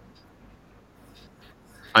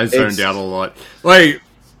 I zoned out a lot. Like,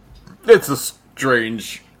 it's a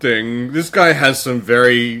strange thing. This guy has some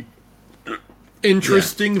very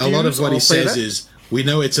interesting views. A lot of what he says is, we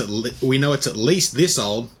know it's at least this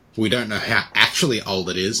old. We don't know how actually old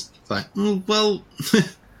it is. It's like,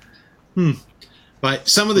 Like,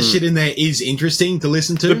 some of the shit in there is interesting to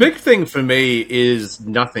listen to. The big thing for me is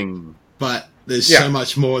nothing. But there's so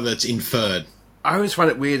much more that's inferred. I always find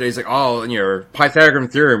it weird that he's like, Pythagorean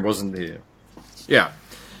theorem wasn't here. Yeah.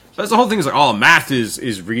 That's the whole thing is like, math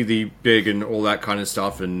is really big and all that kind of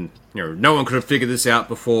stuff, and, no one could have figured this out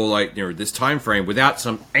before, like, this time frame without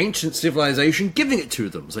some ancient civilization giving it to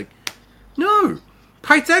them. It's like, no.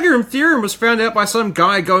 Pythagorean theorem was found out by some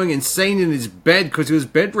guy going insane in his bed because he was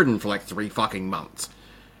bedridden for like 3 fucking months.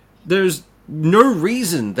 There's no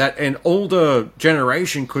reason that an older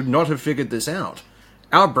generation could not have figured this out.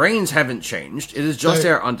 Our brains haven't changed. It is just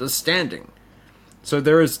our understanding. So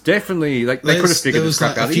there is definitely, like, they could have figured this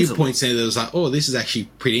crap out easily. There was a few points there that was like, this is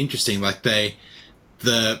actually pretty interesting. Like, the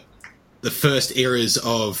first eras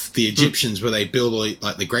of the Egyptians where they built all,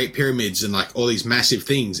 like, the Great Pyramids and, like, all these massive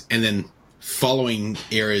things, and then following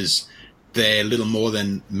eras, they're little more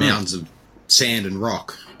than mounds of sand and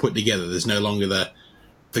rock put together. There's no longer the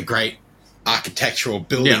great architectural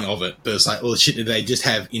building of it. But it's like, shit, did they just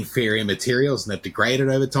have inferior materials and they've degraded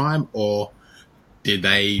over time? Or did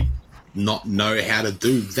they not know how to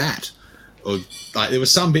do that? Or, like, there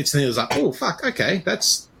was some bits in there that was like, oh, fuck, okay,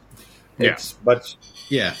 that's... Yeah.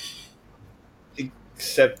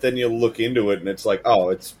 Except then you look into it and it's like,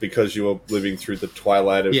 it's because you were living through the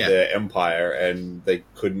twilight of their empire and they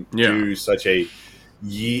couldn't do such a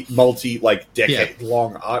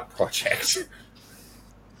decade-long art project.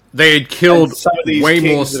 They had killed way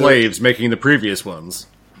more slaves making the previous ones.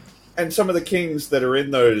 And some of the kings that are in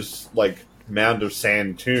those, like, mound of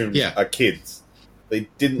sand tombs are kids. They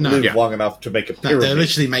didn't live long enough to make a pyramid. They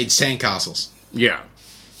literally made sandcastles. Yeah.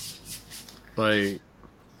 Like...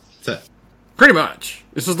 Pretty much.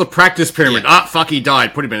 This is the practice pyramid. Fuck, he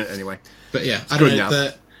died. Put him in it anyway. But yeah, I don't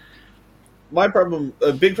know. My problem,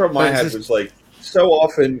 a big problem I had was, like, so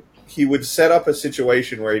often he would set up a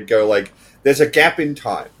situation where he'd go, like, there's a gap in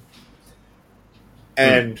time.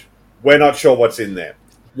 And we're not sure what's in there.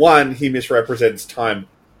 One, he misrepresents time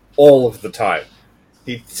all of the time.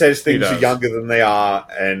 He says things are younger than they are,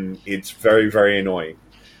 and it's very, very annoying.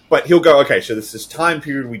 But he'll go, okay, so there's this time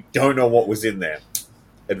period we don't know what was in there.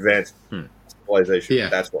 Advanced civilization,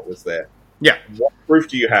 that's what was there. Yeah. What proof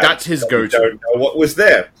do you have? That's his go-to. We don't know what was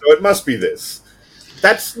there, so it must be this.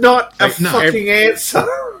 That's not a fucking answer.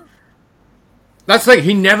 That's the thing,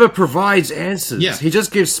 he never provides answers. Yeah. He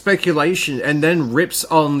just gives speculation and then rips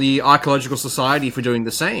on the Archaeological Society for doing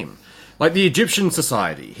the same. Like the Egyptian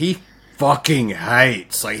Society, he fucking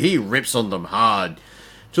hates. Like, he rips on them hard.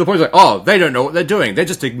 To the point, like, oh, they don't know what they're doing. They're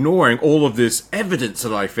just ignoring all of this evidence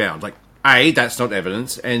that I found. Like, A, that's not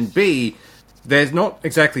evidence, and B, they're not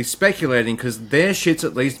exactly speculating because their shit's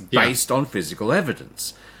at least based on physical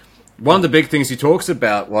evidence. One of the big things he talks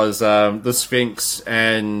about was the Sphinx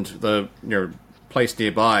and the place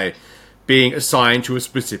nearby being assigned to a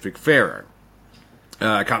specific pharaoh.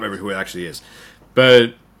 I can't remember who it actually is.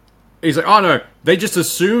 But he's like, oh no, they just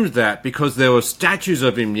assumed that because there were statues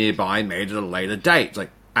of him nearby made at a later date. It's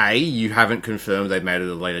like, A, you haven't confirmed they've made it at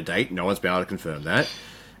a later date. No one's been able to confirm that.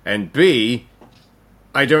 And B,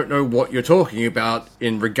 I don't know what you're talking about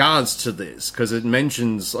in regards to this, because it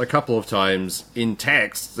mentions a couple of times in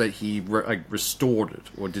text that he restored it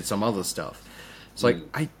or did some other stuff. It's like,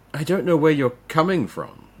 I don't know where you're coming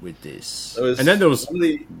from with this. And then there was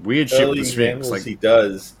weird shit with the Sphinx. Like he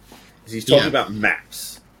does is he's talking about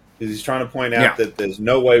maps. Because he's trying to point out that there's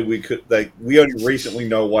no way we could... Like, we only recently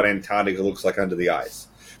know what Antarctica looks like under the ice.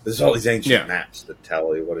 There's all these ancient maps that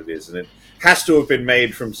tell you what it is, and it has to have been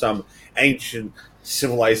made from some ancient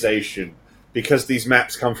civilization because these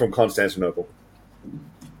maps come from Constantinople.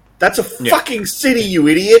 That's a fucking city, you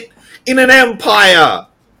idiot! In an empire!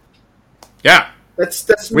 Yeah. That's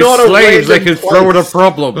with not slaves, a they could throw it a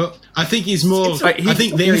problem. Well, I think he's more... Like, I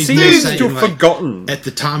think there he's more seems saying, to have forgotten. At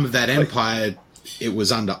the time of that empire, it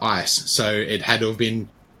was under ice, so it had to have been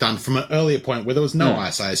done from an earlier point where there was no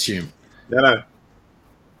ice, I assume. No.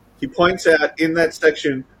 He points out in that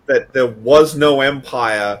section that there was no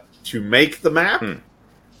empire to make the map.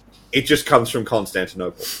 It just comes from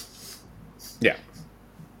Constantinople. Yeah.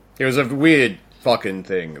 It was a weird fucking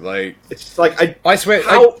thing. Like, it's like, I swear...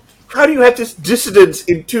 How do you have this dissonance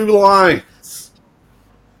in two lines?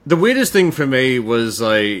 The weirdest thing for me was,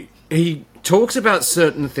 like, he talks about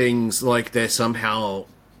certain things like they're somehow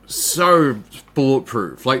so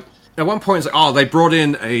bulletproof. Like, at one point, it's like, oh, they brought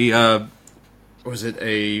in a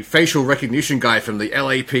facial recognition guy from the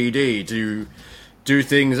LAPD to do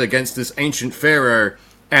things against this ancient pharaoh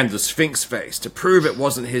and the Sphinx face to prove it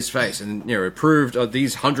wasn't his face. And, it proved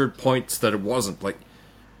these 100 points that it wasn't. Like,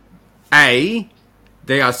 A...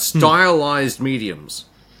 They are stylized mediums.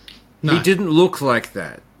 No. He didn't look like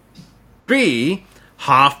that. B,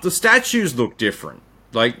 half the statues look different.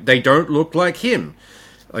 Like, they don't look like him.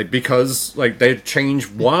 Like, because, like, they've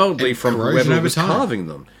changed wildly from whoever was carving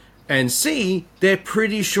them. And C, they're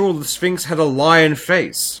pretty sure the Sphinx had a lion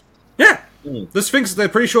face. Yeah. The Sphinx, they're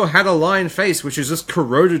pretty sure had a lion face, which is just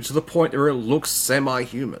corroded to the point where it looks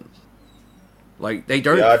semi-human. Like, they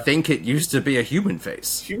don't think it used to be a human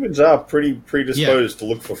face. Humans are pretty predisposed to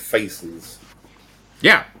look for faces.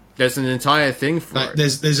 Yeah, there's an entire thing for it.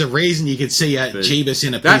 There's a reason you could see Jeebus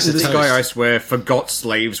in a piece of toast. This guy, I swear, forgot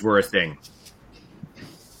slaves were a thing.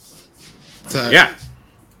 So, yeah.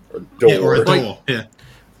 Or a door. Yeah.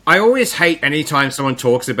 I always hate anytime someone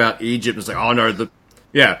talks about Egypt. It's like, oh no, the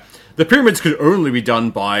pyramids could only be done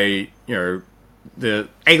by, the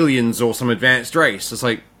aliens or some advanced race. It's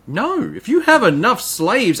like, no, if you have enough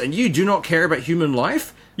slaves and you do not care about human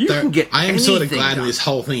life, you can get I am anything sort of glad done. in this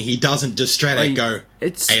whole thing he doesn't just straight out go,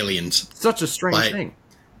 it's aliens. Such a strange thing.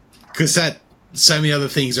 Because so many other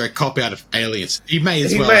things are a cop-out of aliens. He may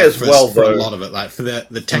as for a lot of it. Like, for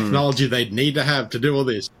the technology they'd need to have to do all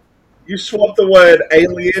this. You swap the word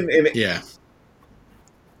alien in it. Yeah.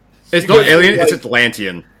 It's not alien, it's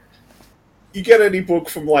Atlantean. You get any book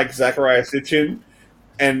from, like, Zachariah Sitchin,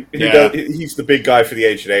 and he's the big guy for the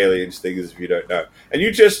Ancient Aliens thing, if you don't know. And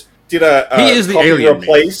you just did a copy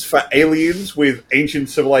replace for aliens with ancient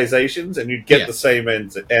civilizations, and you'd get the same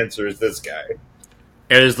answer as this guy.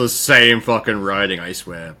 It is the same fucking writing, I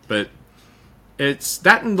swear. But It's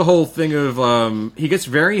that and the whole thing of he gets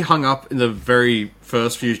very hung up in the very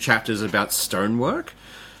first few chapters about stonework.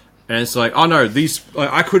 And it's like, oh no, these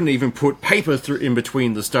I couldn't even put paper through in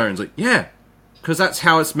between the stones. Like, yeah, because that's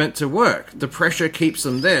how it's meant to work. The pressure keeps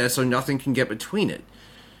them there, so nothing can get between it.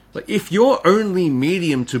 Like, if your only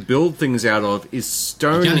medium to build things out of is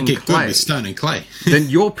stone and get clay, good with stone and clay, then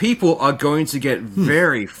your people are going to get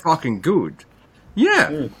very fucking good. Yeah.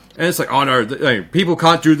 And it's like, oh no, people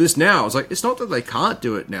can't do this now. It's like, it's not that they can't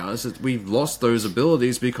do it now. It's that we've lost those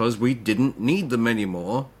abilities because we didn't need them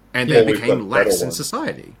anymore, and they became lax in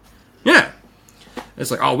society. Yeah.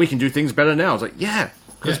 It's like, oh, we can do things better now. It's like, yeah,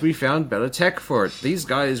 because we found better tech for it. These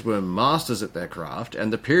guys were masters at their craft,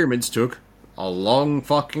 and the pyramids took a long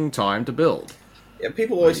fucking time to build. Yeah,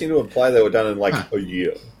 people always seem to imply they were done in like a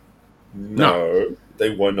year. No, they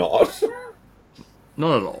were not.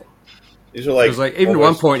 Not at all. These are like even at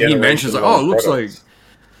one point he mentions, like, oh, it looks like...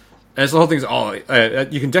 And so the whole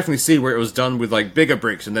thing's, you can definitely see where it was done with, like, bigger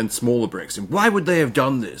bricks and then smaller bricks. And why would they have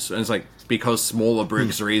done this? And it's like, because smaller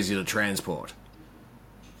bricks are easier to transport.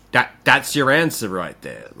 That's your answer right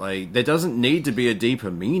there. Like, there doesn't need to be a deeper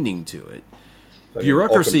meaning to it. Like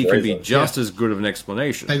bureaucracy can be just as good of an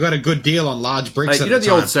explanation. They got a good deal on large bricks. Like, you know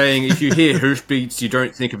the old saying, if you hear hoofbeats, you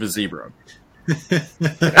don't think of a zebra.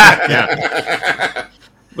 Yeah.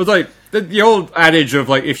 But, like, the old adage of,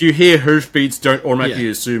 like, if you hear hoofbeats, don't automatically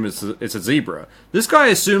assume it's a zebra. This guy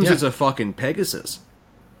assumes it's a fucking Pegasus.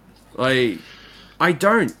 Like, I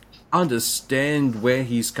don't understand where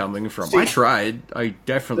he's coming from. See, I tried. I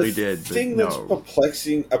definitely did. The thing that's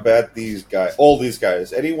perplexing about these guys, all these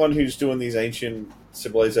guys, anyone who's doing these ancient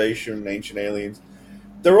civilization, ancient aliens,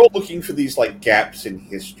 they're all looking for these, like, gaps in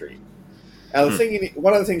history. Now,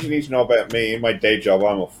 one of the things you need to know about me, in my day job,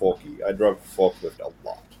 I'm a forky. I drive a forklift a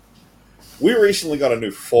lot. We recently got a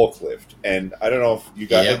new forklift, and I don't know if you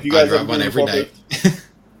guys... have you guys drive one every day.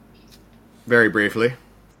 Very briefly.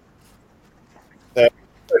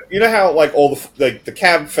 You know how, like, all the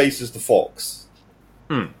cab faces the forks?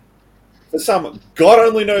 For some God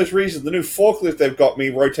only knows reason, the new forklift they've got me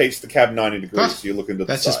rotates the cab 90 degrees, so you look into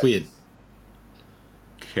the side. That's just weird.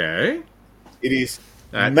 Okay. It is...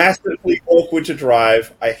 massively awkward to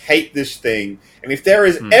drive. I hate this thing. And if there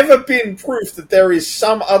has ever been proof that there is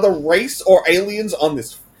some other race or aliens on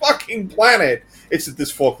this fucking planet, it's that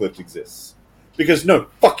this forklift exists. Because no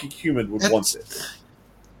fucking human would want this.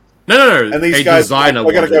 No. And these guys, we're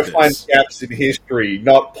going to go find gaps in history,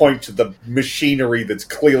 not point to the machinery that's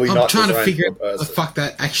clearly not designed for a person. I'm trying to figure out the fuck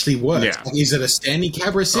that actually works. Yeah. Like, is it a standing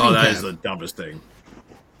cab or a sitting cab? Oh, that is the dumbest thing.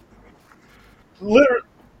 Literally.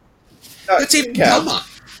 That's even dumber.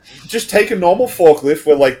 Just take a normal forklift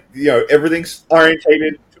where, like, you know, everything's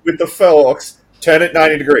orientated with the forks, turn it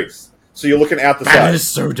 90 degrees. So you're looking out the side. That is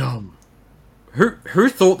so dumb. Who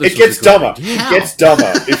thought this was a good idea? It gets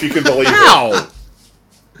dumber, if you can believe it. How?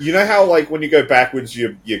 You know how, like, when you go backwards,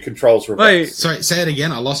 your controls reverse? Wait. Sorry, say it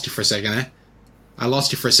again. I lost you for a second, eh? I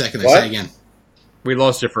lost you for a second. Say it again. We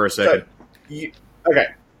lost you for a second. Okay.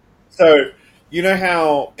 So, you know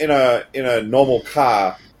how in a normal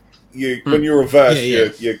car... when you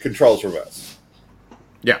reverse, your controls reverse.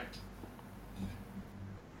 Yeah.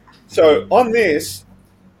 So on this,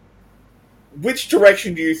 which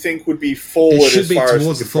direction do you think would be forward as far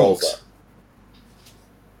as the controls are?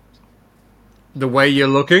 The way you're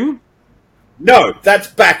looking? No, that's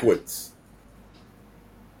backwards.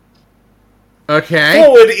 Okay.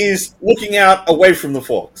 Forward is looking out away from the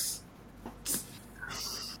forks.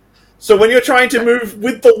 So when you're trying to move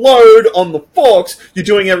with the load on the forks, you're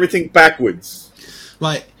doing everything backwards.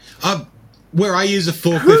 Like, where I use a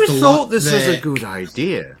forklift Who thought this was a good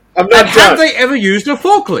idea? I'm not done. Have they ever used a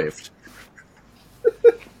forklift?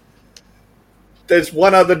 There's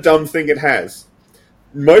one other dumb thing it has.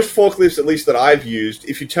 Most forklifts, at least that I've used,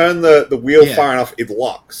 if you turn the wheel far enough, it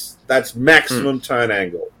locks. That's maximum turn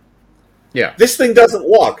angle. Yeah. This thing doesn't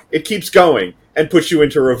lock. It keeps going and puts you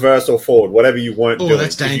into reverse or forward, whatever you weren't doing.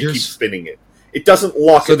 That's dangerous. You keep spinning it. It doesn't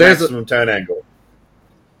lock at maximum turn angle.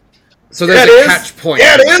 So there's a catch point.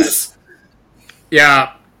 Yeah, it is!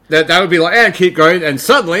 Yeah. That would be like, and keep going, and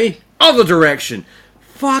suddenly, other direction.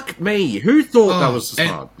 Fuck me. Who thought that was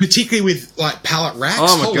smart? Particularly with, like, pallet racks.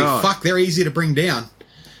 Oh my Holy God. fuck, they're easy to bring down.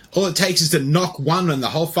 All it takes is to knock one and the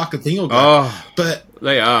whole fucking thing will go. Oh, but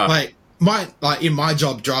they are. Like in my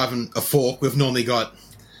job driving a fork, we've normally got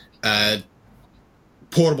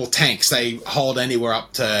portable tanks. They hold anywhere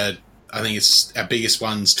up to, I think it's our biggest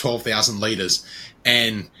one's 12,000 litres.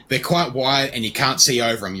 And they're quite wide and you can't see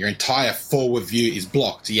over them. Your entire forward view is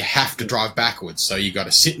blocked. So you have to drive backwards. So you got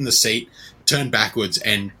to sit in the seat, turn backwards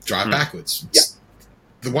and drive backwards. Yeah.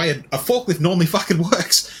 the way a forklift normally fucking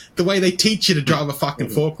works. The way they teach you to drive a fucking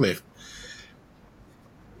forklift.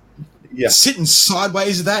 Yeah. Sitting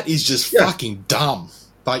sideways of that is just fucking dumb.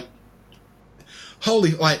 Like,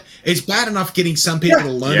 holy, like, it's bad enough getting some people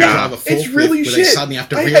to learn to drive a forklift really where they suddenly have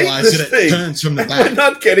to realise that it turns from the back. I'm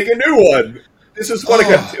not getting a new one. This is what I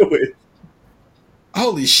got to deal with.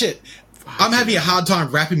 Holy shit. I'm having a hard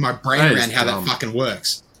time wrapping my brain around how that fucking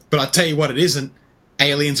works. But I'll tell you what it isn't.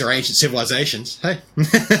 Aliens or ancient civilizations. Hey.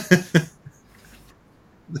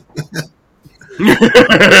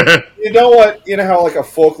 You know what? You know how like a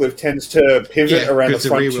forklift tends to pivot around the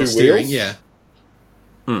front two wheels? Yeah.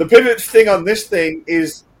 The pivot thing on this thing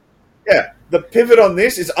is... Yeah, the pivot on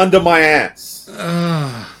this is under my ass.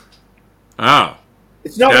 Oh.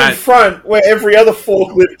 It's not in front where every other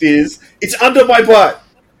forklift is. It's under my butt.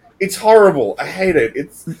 It's horrible. I hate it.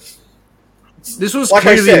 This was like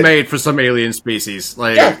clearly made for some alien species.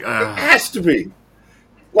 Like, it has to be.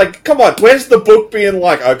 Like, come on. Where's the book being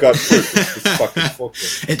like, I got proof of this fucking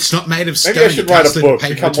forklift? It's not made of stone. Maybe I should write a book.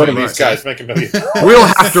 Become one of these guys. Make a million. We'll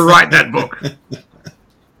have to write that book.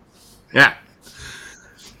 Yeah.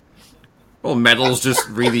 Well, metal's just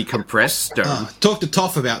really compressed stone. Talk to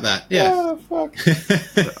Toph about that. Yeah. Oh, fuck.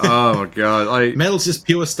 Oh, my God. Metal's just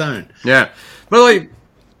pure stone. Yeah. But, like,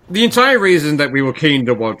 the entire reason that we were keen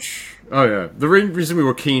to watch... Oh, yeah. The reason we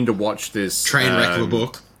were keen to watch this... Train wreck of a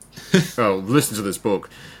book. Listen to this book.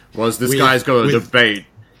 Was this guy's got a debate.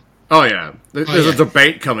 Oh, yeah. There's a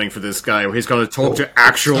debate coming for this guy where he's going to talk to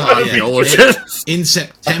actual archaeologists. In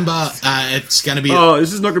September, it's going to be...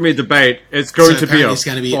 this is not going to be a debate. It's going to be it's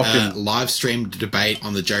going to be a live-streamed debate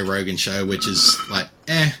on the Joe Rogan show, which is like,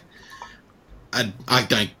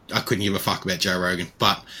 I couldn't give a fuck about Joe Rogan,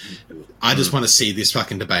 but I just want to see this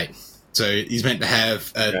fucking debate. So he's meant to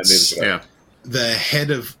have the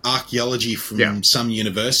head of archaeology from some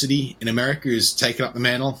university in America who's taken up the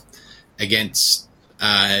mantle against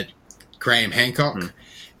Graham Hancock,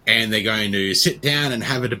 and they're going to sit down and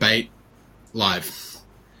have a debate live.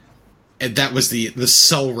 And that was the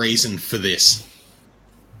sole reason for this.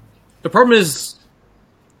 The problem is,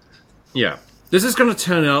 this is going to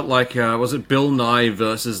turn out like, was it Bill Nye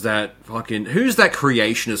versus that fucking... Who's that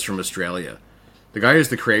creationist from Australia? The guy who's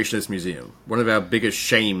the Creationist Museum. One of our biggest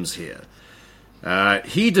shames here.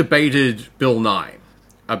 He debated Bill Nye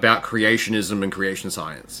about creationism and creation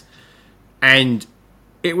science. And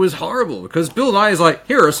it was horrible, because Bill Nye is like,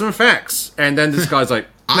 here are some facts. And then this guy's like,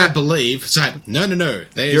 I believe... So, no.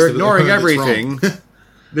 You're ignoring everything.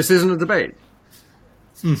 This isn't a debate.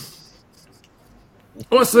 Well,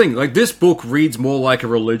 that's the thing. Like, this book reads more like a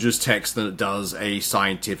religious text than it does a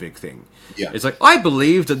scientific thing. Yeah. It's like, I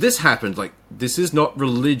believe that this happened. Like, this is not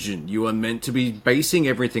religion. You are meant to be basing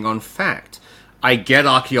everything on fact. I get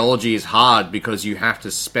archaeology is hard because you have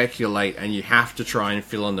to speculate and you have to try and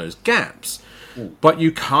fill in those gaps. But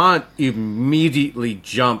you can't immediately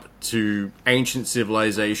jump to ancient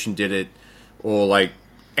civilization did it, or like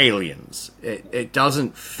aliens. It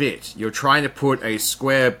doesn't fit. You're trying to put a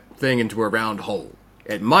square thing into a round hole.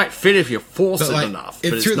 It might fit if you force it enough.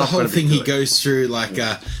 But through the whole thing, he goes through like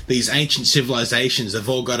these ancient civilizations have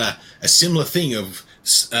all got a similar thing of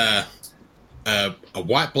a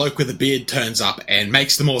white bloke with a beard turns up and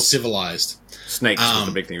makes them all civilized. Snakes was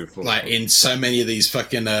the big thing before. Like in so many of these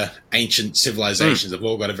fucking ancient civilizations, they've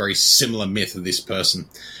all got a very similar myth of this person,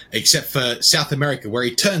 except for South America, where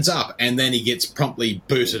he turns up and then he gets promptly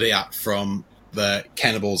booted out from the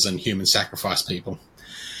cannibals and human sacrifice people.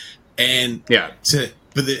 And this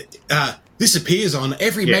appears on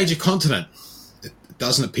every major continent. It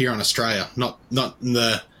doesn't appear on Australia, not in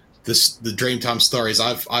the Dreamtime stories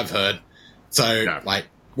I've heard. So like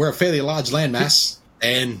we're a fairly large landmass,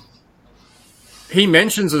 and he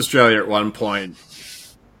mentions Australia at one point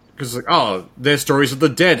because like, their stories of the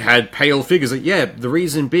dead had pale figures. Like, the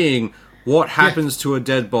reason being, what happens to a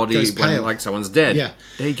dead body when like someone's dead? Yeah,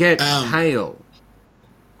 they get pale.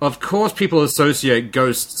 Of course, people associate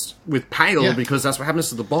ghosts with pale because that's what happens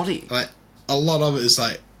to the body. Like, a lot of it is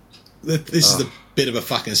like, this is a bit of a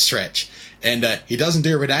fucking stretch. And he doesn't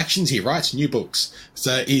do redactions, he writes new books.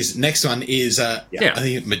 So his next one is, I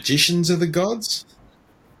think, Magicians of the Gods?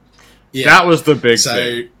 Yeah. That was the big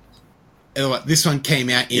thing. So, this one came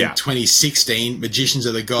out in 2016, Magicians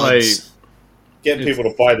of the Gods. Getting people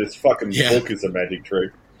to buy this fucking book is a magic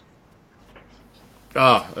trick.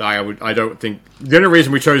 I don't think the only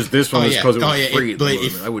reason we chose this one is because it was free.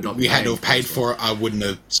 If I would not. We had to have paid for it. I wouldn't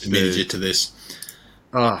have submitted you to this.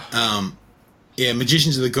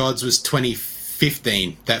 Magicians of the Gods was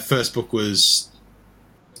 2015. That first book was,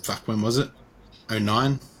 when was it?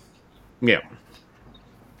 2009.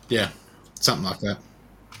 Yeah, something like that.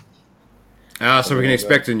 So we can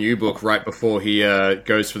expect a new book right before he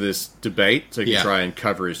goes for this debate, so he can try and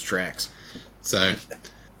cover his tracks. So,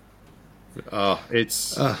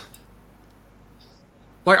 it's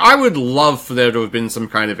like, I would love for there to have been some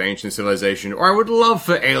kind of ancient civilization, or I would love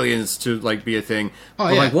for aliens to like be a thing.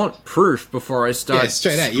 But I want proof before I start. Yeah,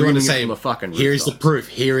 straight out. You want to say, "Here's the proof.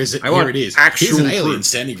 Here is it. Here it is. Here's an alien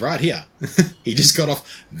standing right here. He just got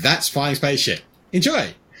off that flying spaceship.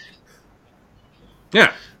 Enjoy."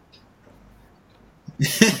 Yeah.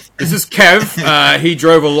 This is Kev. He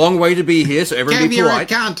drove a long way to be here, so everyone be polite.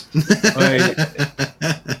 Can't.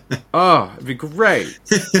 It'd be great.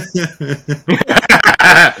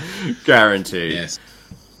 Guaranteed. Yes.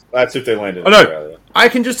 That's if they landed in Australia. I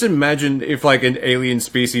can just imagine if, like, an alien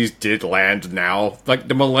species did land now. Like,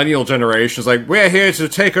 the millennial generation is like, we're here to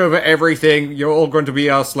take over everything. You're all going to be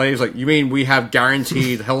our slaves. Like, you mean we have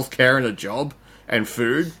guaranteed healthcare and a job and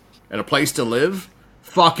food and a place to live?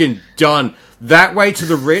 Fucking done. That way to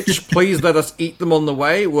the rich. Please let us eat them on the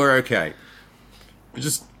way. We're okay.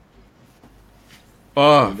 Just...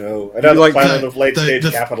 Oh, no. Another planet of late-stage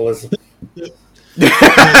capitalism.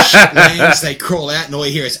 Lands, they crawl out and all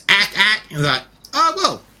you hear is ack, ack. And they're like, oh,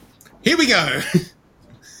 well, here we go.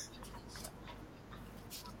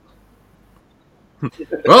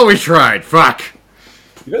 Well, we tried. Fuck.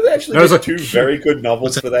 You know, they actually did two very good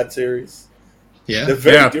novels for that series. Yeah. They're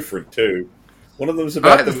very different, too. One of them is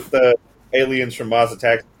about the aliens from Mars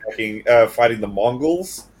fighting the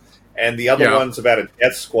Mongols, and the other one's about a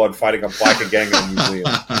death squad fighting a biker gang in a museum.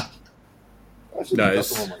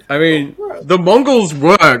 Nice. I mean, the Mongols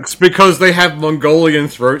works because they have Mongolian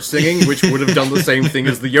throat singing, which would have done the same thing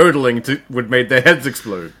as the yodeling would made their heads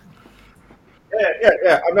explode.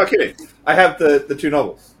 Yeah. I'm not kidding. I have the two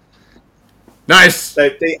novels. Nice.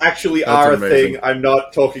 They actually are amazing. A thing. I'm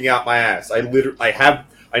not talking out my ass.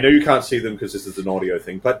 I know you can't see them because this is an audio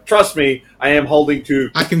thing, but trust me, I am holding two.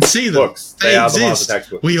 I can see them. Books. They are the Mars Attacks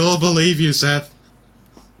books. We all believe you, Seth.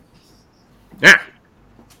 Yeah.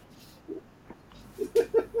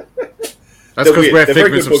 That's because we're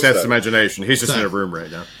figments of Seth's imagination. He's just in a room right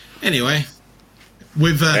now. Anyway,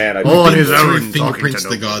 we've all on his own Fingerprints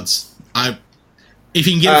of the Gods. If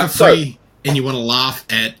you can get it for free and you want to laugh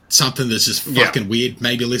at something that's just fucking weird,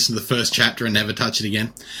 maybe listen to the first chapter and never touch it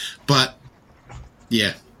again. But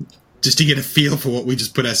yeah, just to get a feel for what we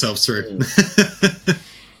just put ourselves through.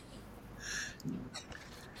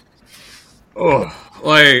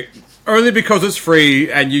 Only because it's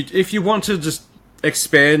free, and if you want to just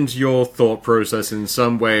expand your thought process in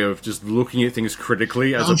some way of just looking at things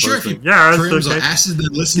critically, as opposed to crims or asses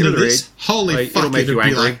that listen to this, holy fuck, it'll be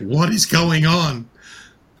angry. Like, what is going on?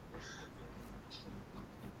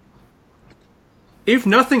 If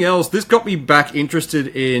nothing else, this got me back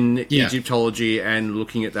interested in Egyptology and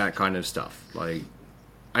looking at that kind of stuff. Like,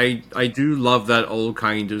 I do love that old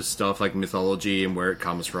kind of stuff, like mythology and where it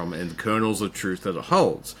comes from, and the kernels of truth that it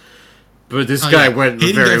holds. But this guy went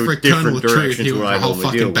in a very different direction to what I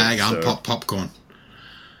normally deal with. Bag unpopped popcorn.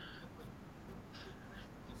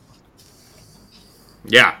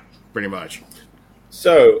 Yeah, pretty much.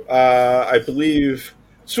 So, I believe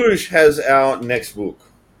Swoosh has our next book.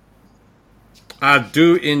 I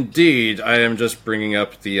do indeed. I am just bringing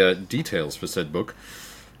up the details for said book.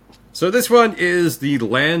 So this one is The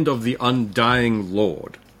Land of the Undying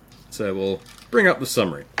Lord. So we'll bring up the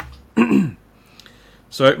summary.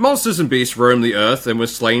 So, monsters and beasts roamed the earth and were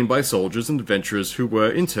slain by soldiers and adventurers who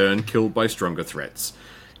were, in turn, killed by stronger threats.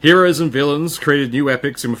 Heroes and villains created new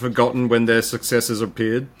epics and were forgotten when their successors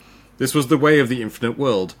appeared. This was the way of the infinite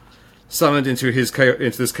world. Summoned into this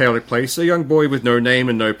chaotic place, a young boy with no name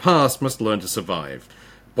and no past must learn to survive.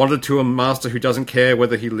 Bonded to a master who doesn't care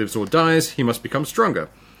whether he lives or dies, he must become stronger.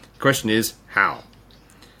 The question is, how?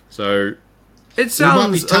 So... It sounds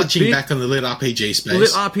we might be touching back on the lit RPG space. Lit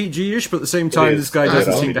RPG-ish, but at the same time, this guy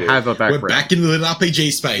doesn't seem to have a background. We're back in the lit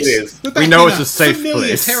RPG space. We know it's a safe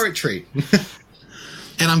place. Territory.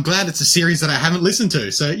 And I'm glad it's a series that I haven't listened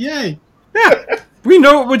to, so yay. Yeah, we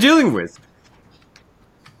know what we're dealing with.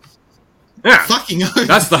 Yeah. Fucking oath.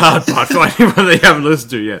 That's the hard part, finding what they haven't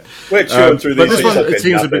listened to yet. We're chewing through these. But this one, it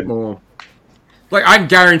seems a bit more... Like, I'm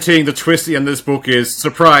guaranteeing the twist at the end of this book is,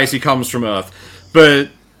 surprise, he comes from Earth.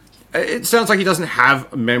 But... It sounds like he doesn't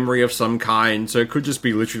have a memory of some kind, so it could just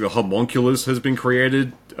be literally a homunculus has been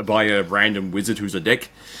created by a random wizard who's a dick.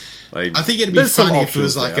 Like, I think it'd be funny if it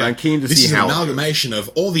was like I'm keen to this see is how an amalgamation of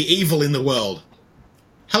all the evil in the world.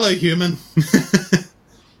 Hello, human.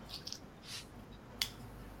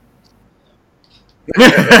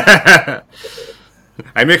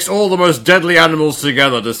 I mixed all the most deadly animals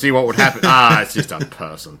together to see what would happen. It's just a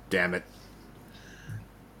person, damn it.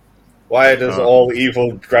 Why does all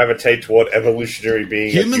evil gravitate toward evolutionary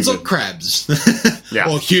being? Humans or crabs?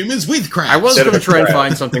 Yeah. Or humans with crabs. I was going to try and crab.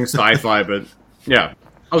 find something sci-fi, but yeah,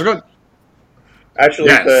 I was going. Actually,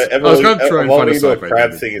 Yes. the I was going to try and find evolving a into a sci-fi crab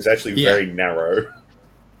thing. thing is actually very narrow.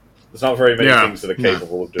 There's not very many things that are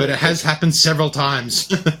capable of doing but it has happened several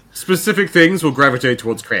times. Specific things will gravitate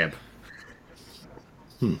towards crab.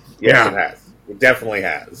 Yes, it has. It definitely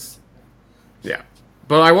has. Yeah.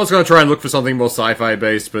 But I was going to try and look for something more sci-fi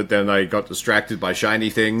based, but then I got distracted by shiny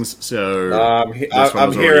things, so... I'm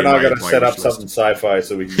here and I got to set up something sci-fi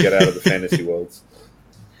so we can get out of the fantasy worlds.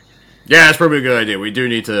 Yeah, that's probably a good idea. We do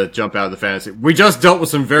need to jump out of the fantasy. We just dealt with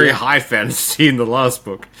some very high fantasy in the last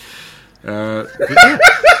book. I'm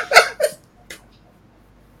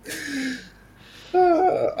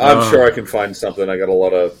sure I can find something. I got a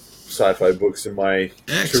lot of sci-fi books in my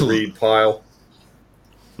to-read pile.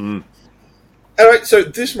 Alright, so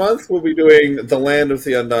this month we'll be doing The Land of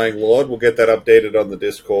the Undying Lord. We'll get that updated on the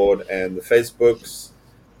Discord and the Facebooks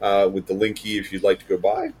with the linky if you'd like to go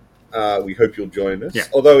by. We hope you'll join us. Yeah.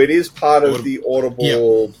 Although it is part of the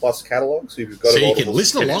Audible Plus catalog, so if you've got So an you Audible can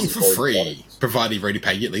listen along for subscription, free, provided you've already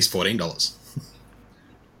paid at least $14.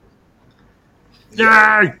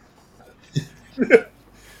 Yay!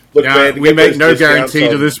 Look, man, we get make those no discounts guarantee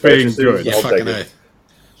to on this being purchases, good. You I'll fucking take know. it.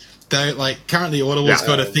 Though, like, currently Audible's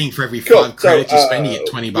got a thing for every Cool. 5 credits So, you spend, you get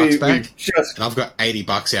 $20 back. just And I've got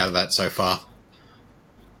 $80 out of that so far.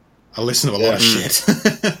 I listen to a lot of shit.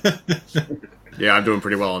 Yeah, I'm doing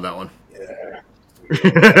pretty well on that one.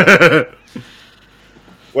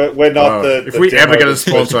 we're not the. If the we demo ever get a that's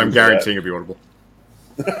supposed sponsor, to I'm do that. guaranteeing it'll be Audible.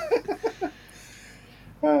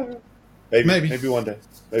 Maybe one day.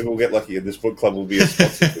 Maybe we'll get lucky and this book club will be a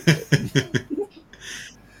sponsor.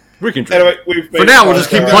 We can try. Anyway, we've For now, we'll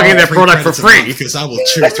just keep plugging their product for free. Because I will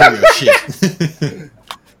chew through your shit.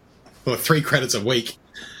 Or 3 credits a week.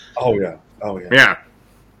 Oh yeah. Yeah.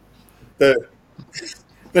 They're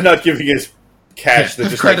not giving us cash. They're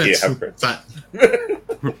just credits. like, yeah, have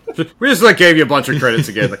credits. We just gave you a bunch of credits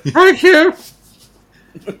again. Like, thank you!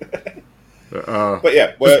 But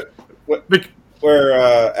yeah, we're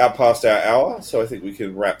out past our hour, so I think we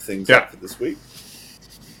can wrap things up for this week.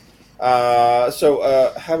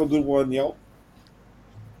 So have a good one, y'all.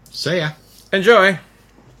 See ya. Enjoy!